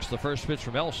in, takes the first pitch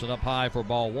from Ellison up high for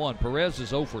ball 1. Perez is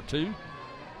 0 for 2,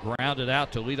 grounded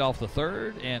out to lead off the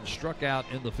 3rd and struck out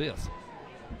in the 5th.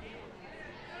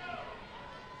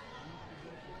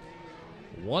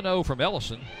 1-0 from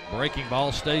Ellison. Breaking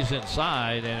ball stays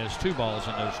inside, and it's 2 balls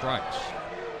and no strikes.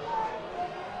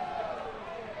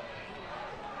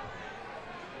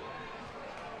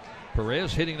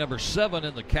 Perez hitting number 7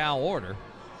 in the Cal order.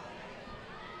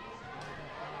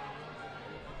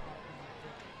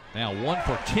 Now 1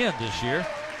 for 10 this year.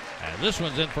 And this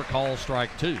one's in for call strike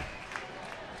 2.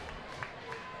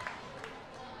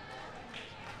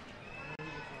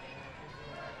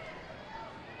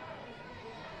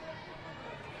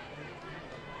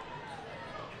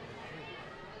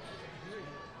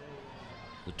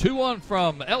 The 2-1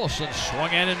 from Ellison, swung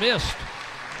at and missed.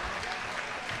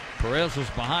 Perez was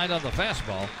behind on the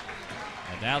fastball,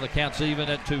 and now the count's even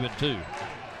at 2-2.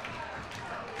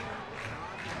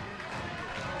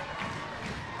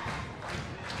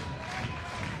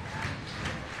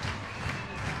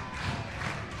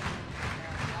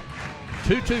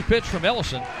 Two-2 pitch from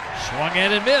Ellison, swung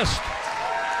at and missed.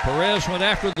 Perez went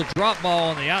after the drop ball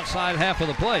on the outside half of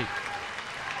the plate.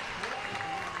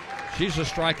 She's a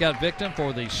strikeout victim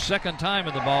for the 2nd time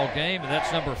in the ball game, and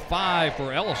that's number 5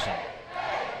 for Ellison.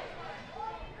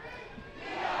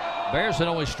 Bears had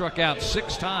only struck out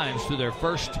 6 times through their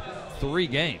first 3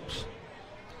 games.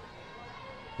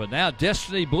 But now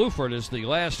Destiny Bluford is the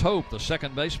last hope. The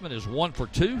second baseman is 1 for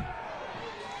 2.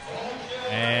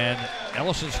 And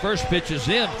Ellison's first pitch is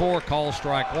in for call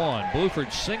strike 1.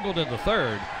 Bluford singled in the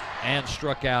 3rd and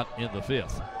struck out in the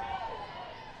 5th.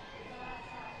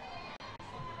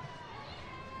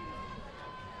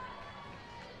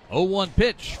 Oh, 1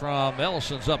 pitch from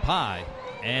Ellison's up high,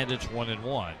 and it's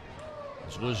 1-1.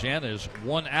 As Louisiana is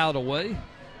 1 out away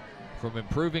from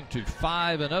improving to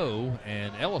 5-0,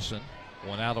 and Ellison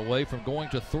 1 out away from going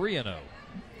to 3-0.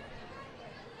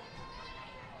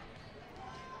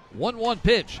 1-1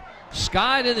 pitch.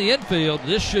 Skied in the infield.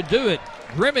 This should do it.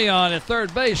 Grimion at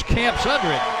third base camps under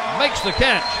it. Makes the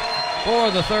catch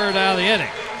for the third out of the inning.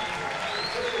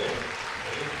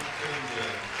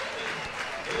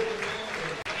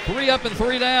 Three up and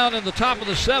three down in the top of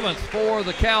the seventh for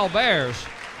the Cal Bears.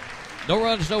 No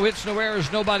runs, no hits, no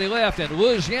errors, nobody left. And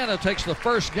Louisiana takes the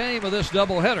first game of this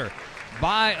doubleheader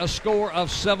by a score of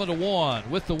 7-1.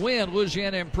 With the win,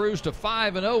 Louisiana improves to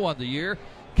 5-0 on the year.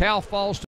 Cal falls to